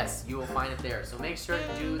 So yes, you will find it there. So make sure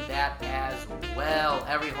to do that as well.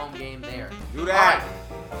 Every home game there. Do that.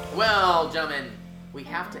 All right. Well, gentlemen, we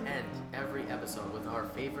have to end every episode with our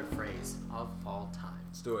favorite phrase of all time,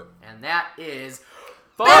 Let's do it. and that is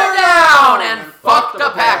 "Bear down and fuck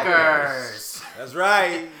the Packers." That's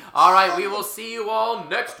right. All right, we will see you all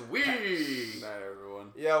next week. Night,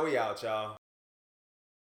 everyone. Yeah, we out, y'all.